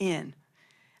all in,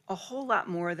 a whole lot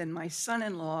more than my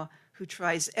son-in-law, who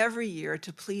tries every year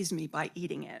to please me by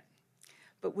eating it.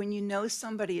 But when you know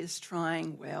somebody is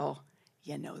trying, well,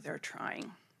 you know they're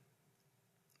trying.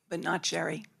 But not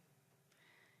Jerry.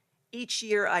 Each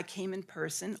year I came in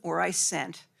person, or I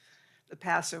sent the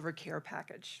Passover care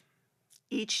package.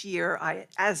 Each year,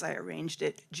 as I arranged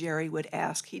it, Jerry would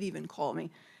ask, he'd even call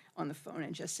me, on the phone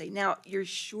and just say, now, you're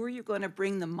sure you're going to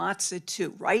bring the matzah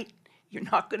too, right? You're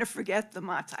not going to forget the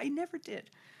matzah. I never did.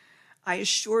 I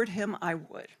assured him I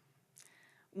would.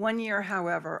 One year,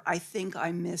 however, I think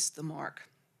I missed the mark.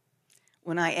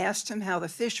 When I asked him how the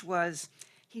fish was,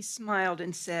 he smiled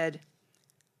and said,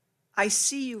 I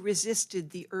see you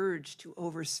resisted the urge to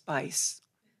overspice.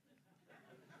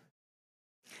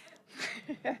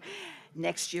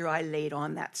 Next year, I laid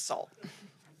on that salt.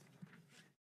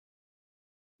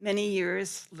 Many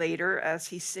years later, as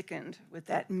he sickened with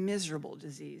that miserable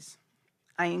disease,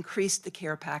 I increased the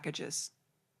care packages.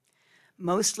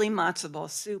 Mostly matzo ball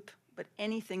soup, but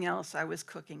anything else I was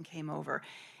cooking came over,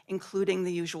 including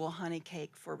the usual honey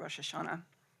cake for Rosh Hashanah.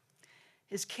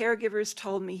 His caregivers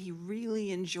told me he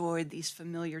really enjoyed these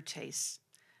familiar tastes,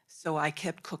 so I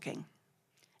kept cooking.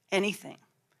 Anything,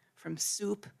 from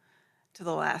soup to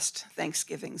the last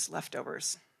Thanksgiving's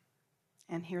leftovers.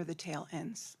 And here the tale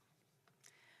ends.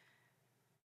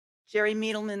 Jerry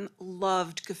Needleman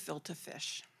loved gefilte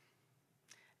fish,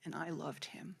 and I loved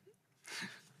him.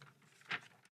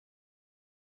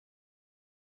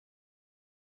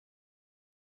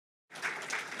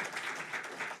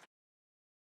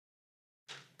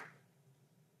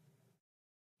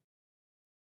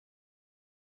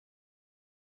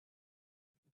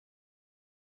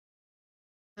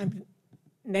 I'm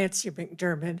Nancy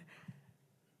McDermott.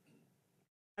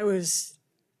 I was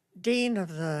Dean of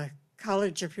the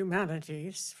College of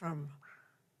Humanities from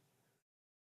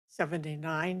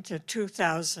 1979 to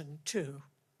 2002.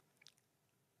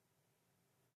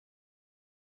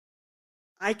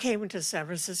 I came to San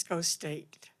Francisco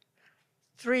State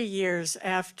 3 years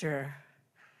after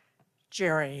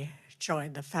Jerry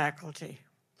joined the faculty.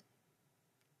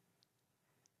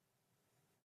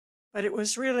 But it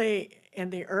was really in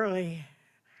the early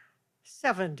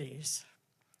 70s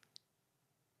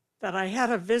that I had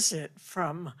a visit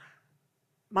from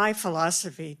my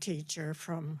philosophy teacher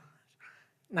from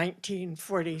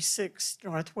 1946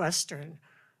 Northwestern,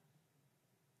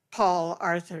 Paul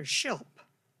Arthur Shilp.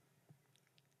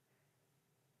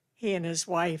 He and his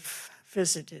wife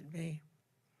visited me.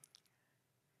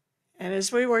 And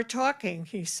as we were talking,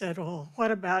 he said, well,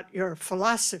 what about your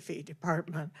philosophy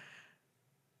department?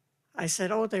 I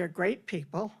said, oh, they're great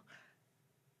people.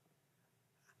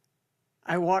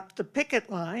 I walked the picket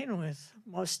line with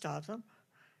most of them.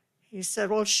 He said,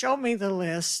 well, show me the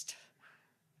list.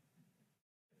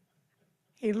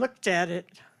 He looked at it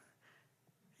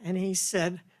and he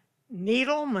said,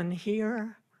 Needleman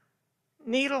here,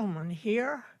 Needleman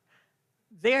here,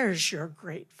 there's your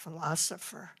great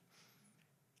philosopher.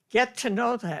 Get to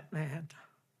know that man.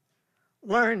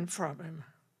 Learn from him.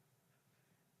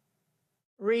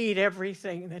 Read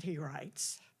everything that he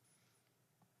writes.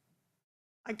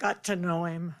 I got to know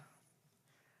him.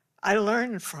 I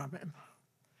learned from him.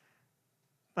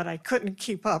 But I couldn't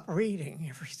keep up reading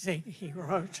everything he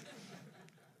wrote.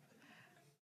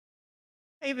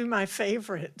 Maybe my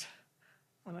favorite,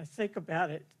 when I think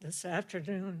about it this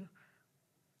afternoon,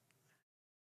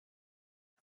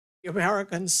 The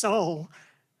American Soul,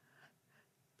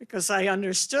 because I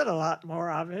understood a lot more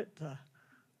of it, the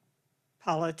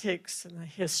politics and the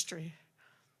history,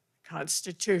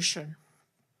 Constitution,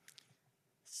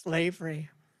 slavery.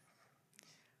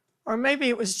 Or maybe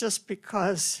it was just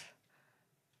because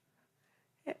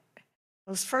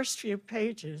those first few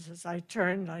pages, as I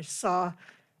turned, I saw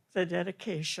the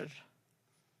dedication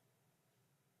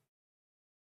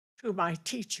to my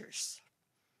teachers.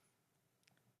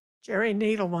 Jerry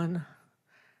Needleman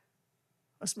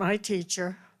was my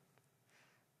teacher,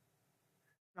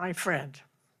 my friend.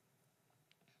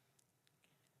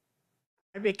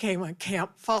 I became a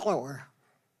camp follower.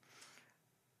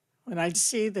 When I'd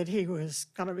see that he was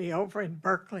going to be over in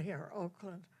Berkeley or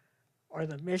Oakland or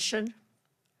the Mission,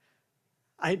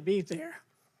 I'd be there.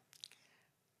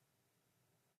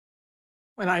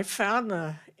 When I found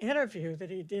the interview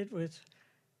that he did with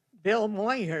Bill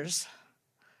Moyers,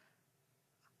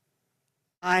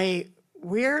 I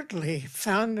weirdly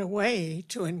found a way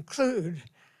to include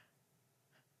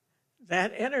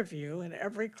that interview in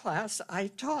every class I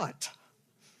taught.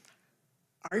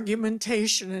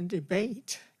 Argumentation and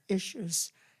debate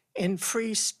issues in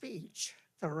free speech,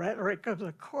 the rhetoric of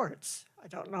the courts. I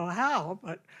don't know how,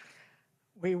 but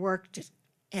we worked it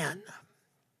in.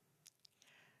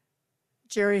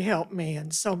 Jerry helped me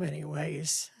in so many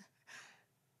ways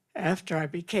after I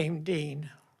became dean.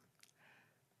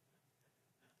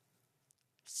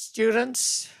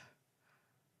 Students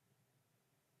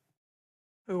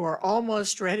who were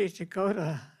almost ready to go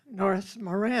to North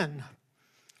Marin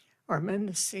or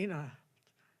Mendocino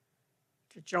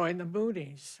to join the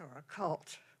Moonies or a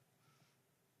cult.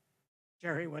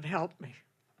 Jerry would help me.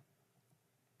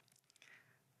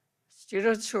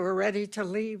 Students who were ready to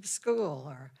leave school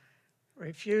or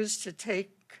refused to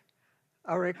take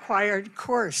a required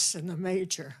course in the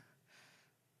major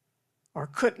or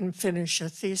couldn't finish a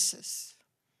thesis.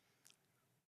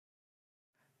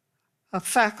 A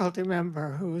faculty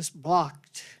member who was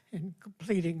blocked in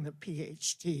completing the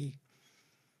PhD.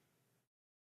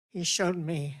 He showed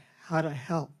me how to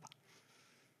help.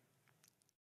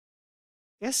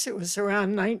 Yes, it was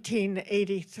around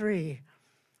 1983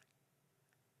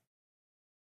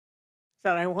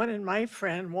 that I wanted my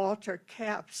friend Walter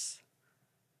Capps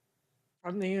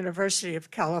from the University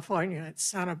of California at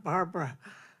Santa Barbara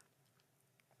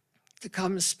to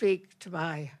come speak to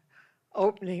my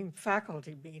opening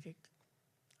faculty meeting.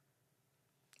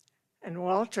 And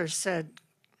Walter said,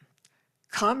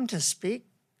 come to speak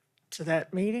to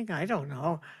that meeting? I don't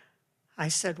know. I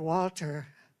said, Walter,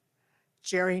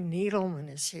 Jerry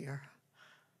Needleman is here.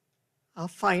 I'll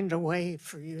find a way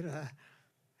for you to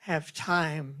have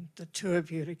time, the two of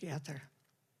you together.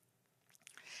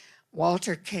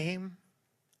 Walter came.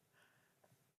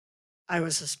 I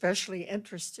was especially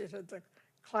interested in the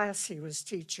class he was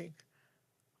teaching,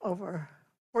 over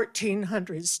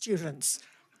 1,400 students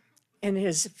in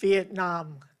his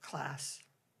Vietnam class.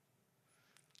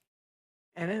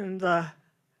 And in the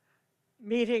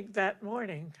meeting that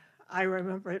morning, I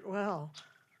remember it well,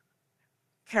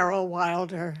 Carol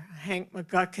Wilder, Hank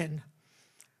McGuckin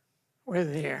were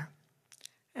there.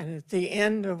 And at the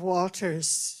end of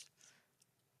Walter's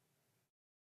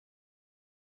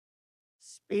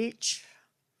speech,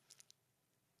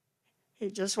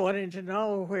 he just wanted to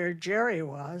know where Jerry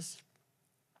was.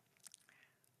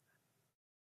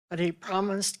 But he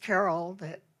promised Carol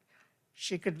that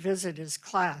she could visit his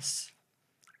class.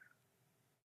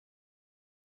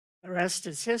 The rest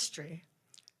is history.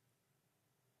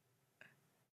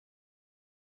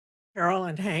 Carol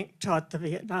and Hank taught the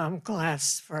Vietnam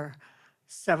class for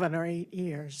 7 or 8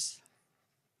 years.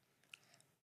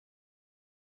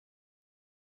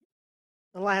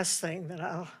 The last thing that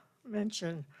I'll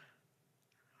mention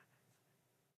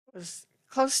was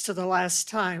close to the last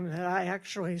time that I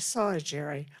actually saw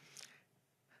Jerry.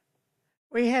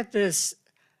 We had this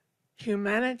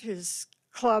humanities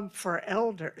club for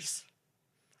elders.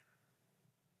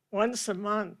 Once a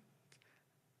month,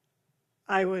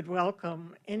 I would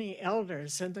welcome any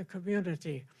elders in the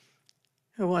community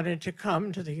who wanted to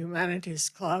come to the humanities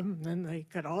club, and then they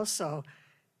could also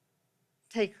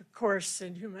take a course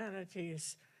in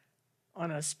humanities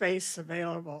on a space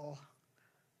available,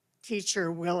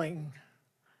 teacher willing.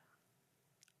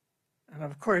 And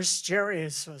of course,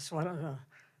 Jerry's was one of the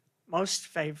most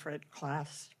favorite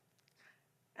class.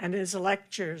 And his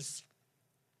lectures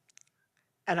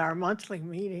at our monthly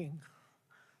meeting,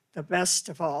 the best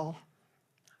of all.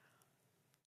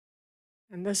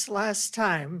 And this last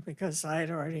time, because I had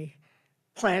already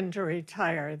planned to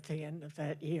retire at the end of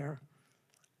that year,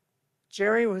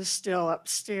 Jerry was still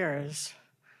upstairs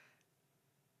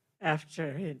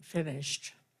after he'd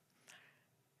finished.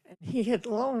 And he had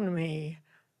loaned me,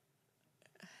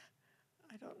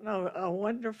 I don't know, a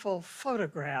wonderful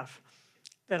photograph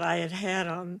that I had had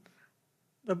on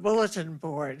the bulletin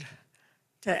board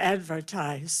to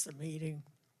advertise the meeting.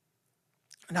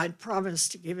 And I'd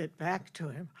promised to give it back to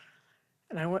him.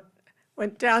 And I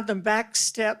went down the back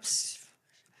steps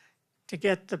to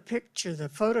get the picture, the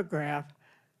photograph.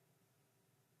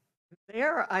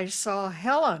 There I saw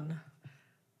Helen,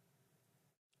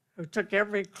 who took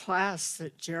every class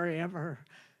that Jerry ever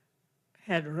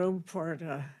had room for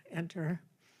to enter.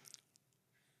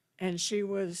 And she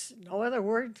was, no other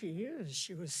word to use,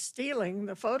 she was stealing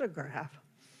the photograph.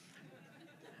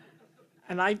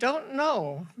 And I don't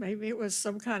know, maybe it was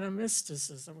some kind of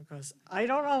mysticism, because I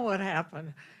don't know what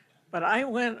happened, but I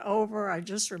went over, I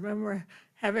just remember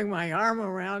having my arm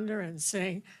around her and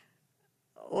saying,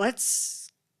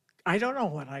 I don't know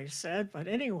what I said, but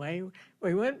anyway,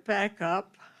 we went back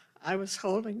up. I was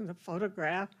holding the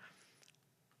photograph,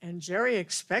 and Jerry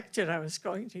expected I was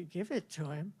going to give it to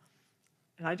him.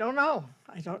 And I don't know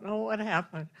what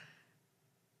happened.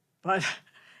 But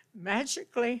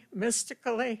magically,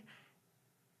 mystically,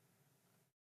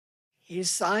 he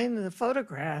signed the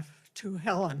photograph to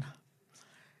Helen.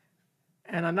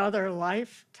 And another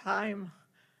lifetime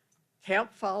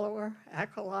camp follower,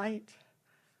 acolyte,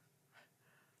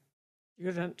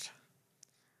 student,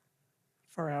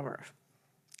 forever.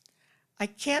 I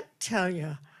can't tell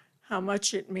you how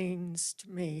much it means to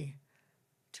me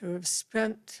to have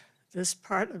spent this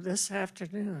part of this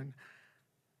afternoon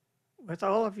with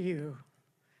all of you,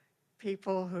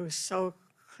 people who so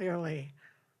clearly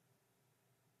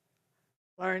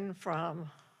learn from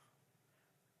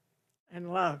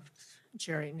and loved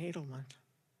Jerry Needleman,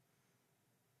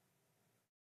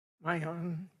 my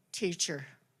own teacher,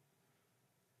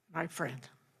 my friend.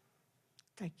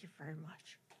 Thank you very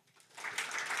much.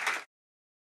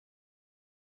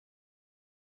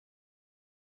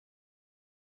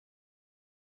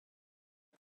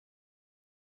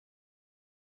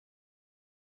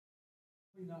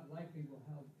 Not likely will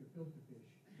have gefilte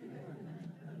fish.